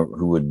mean,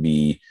 who would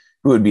be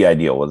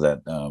ideal? Was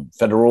that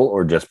federal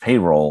or just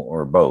payroll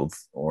or both,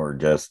 or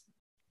just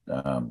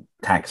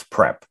tax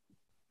prep?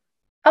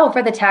 Oh,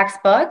 for the tax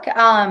book?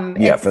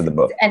 For the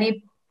book.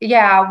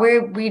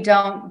 We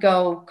don't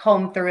go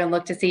comb through and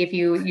look to see if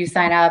you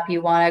sign up,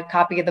 you want a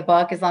copy of the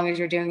book. As long as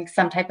you're doing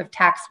some type of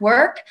tax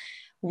work,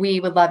 we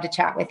would love to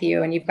chat with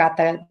you, and you've got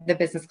the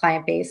business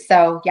client base.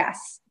 So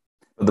yes.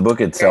 The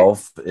book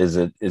itself, is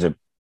it as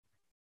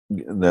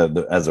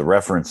a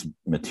reference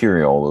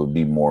material, it would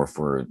be more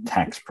for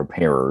tax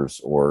preparers,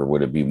 or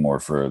would it be more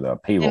for the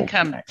payroll?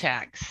 Income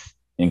tax.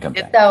 Income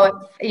tax.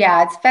 So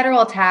yeah, it's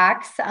federal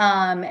tax.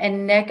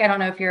 And Nick, I don't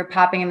know if you're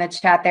popping in the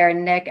chat there.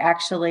 Nick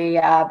actually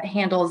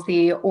handles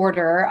the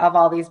order of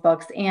all these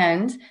books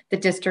and the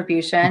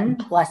distribution.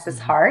 Bless his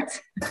heart.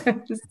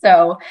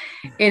 So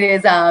it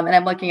is, and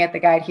I'm looking at the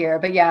guide here,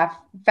 but yeah,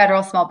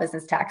 federal small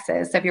business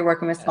taxes. So if you're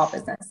working with small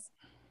business.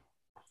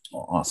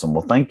 Awesome.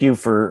 Well, thank you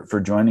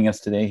for joining us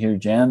today here,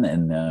 Jen.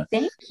 And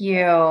thank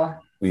you.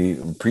 We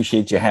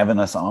appreciate you having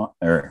us on,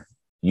 or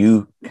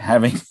you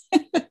having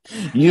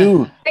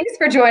you. Thanks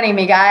for joining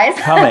me, guys.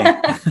 Coming.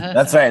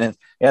 That's right.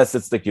 Yes,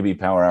 it's the QB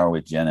Power Hour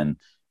with Jen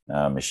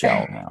and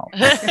Michelle now.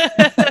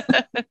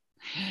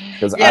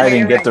 Because I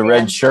didn't get the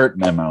red shirt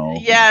memo.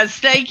 Yes,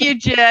 thank you,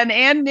 Jen,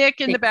 and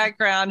Nick in the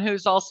background,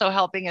 who's also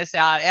helping us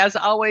out. As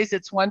always,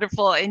 it's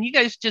wonderful, and you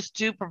guys just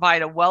do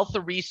provide a wealth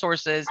of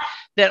resources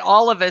that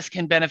all of us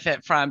can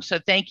benefit from. So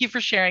thank you for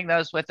sharing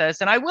those with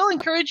us. And I will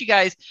encourage you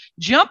guys,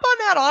 jump on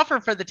that offer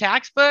for the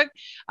tax book.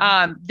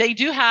 They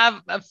do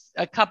have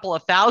a couple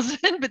of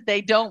thousand, but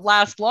they don't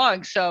last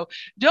long. So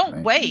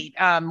don't wait.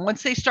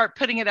 Once they start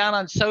putting it out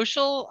on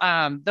social,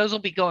 those will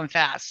be going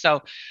fast.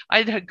 So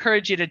I'd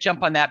encourage you to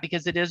jump on that,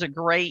 because it is a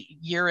great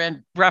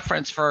year-end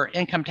reference for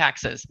income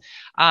taxes.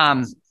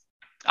 All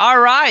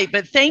right,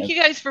 but thank you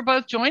guys for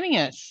both joining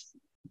us.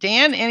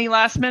 Dan, any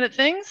last-minute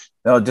things?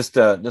 No, just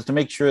to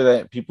make sure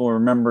that people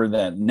remember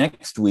that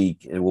next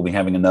week we'll be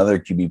having another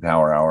QB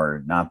Power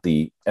Hour, not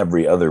the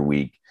every other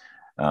week.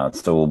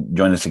 So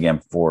join us again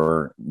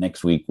for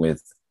next week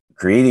with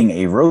creating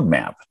a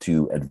roadmap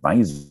to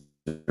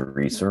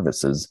advisory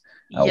services.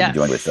 We'll be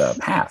joined with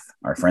PATH,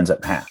 our friends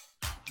at PATH.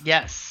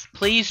 Yes,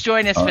 please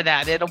join us for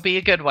that. It'll be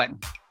a good one.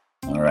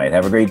 All right.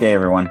 Have a great day,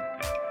 everyone.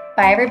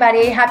 Bye,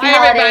 everybody. Happy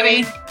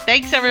holidays. Everybody.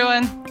 Thanks,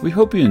 everyone. We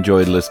hope you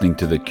enjoyed listening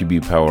to the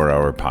QB Power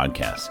Hour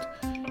podcast.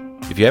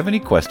 If you have any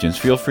questions,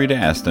 feel free to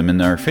ask them in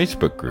our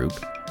Facebook group.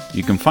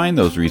 You can find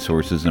those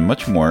resources and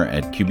much more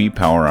at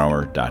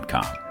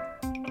qbpowerhour.com.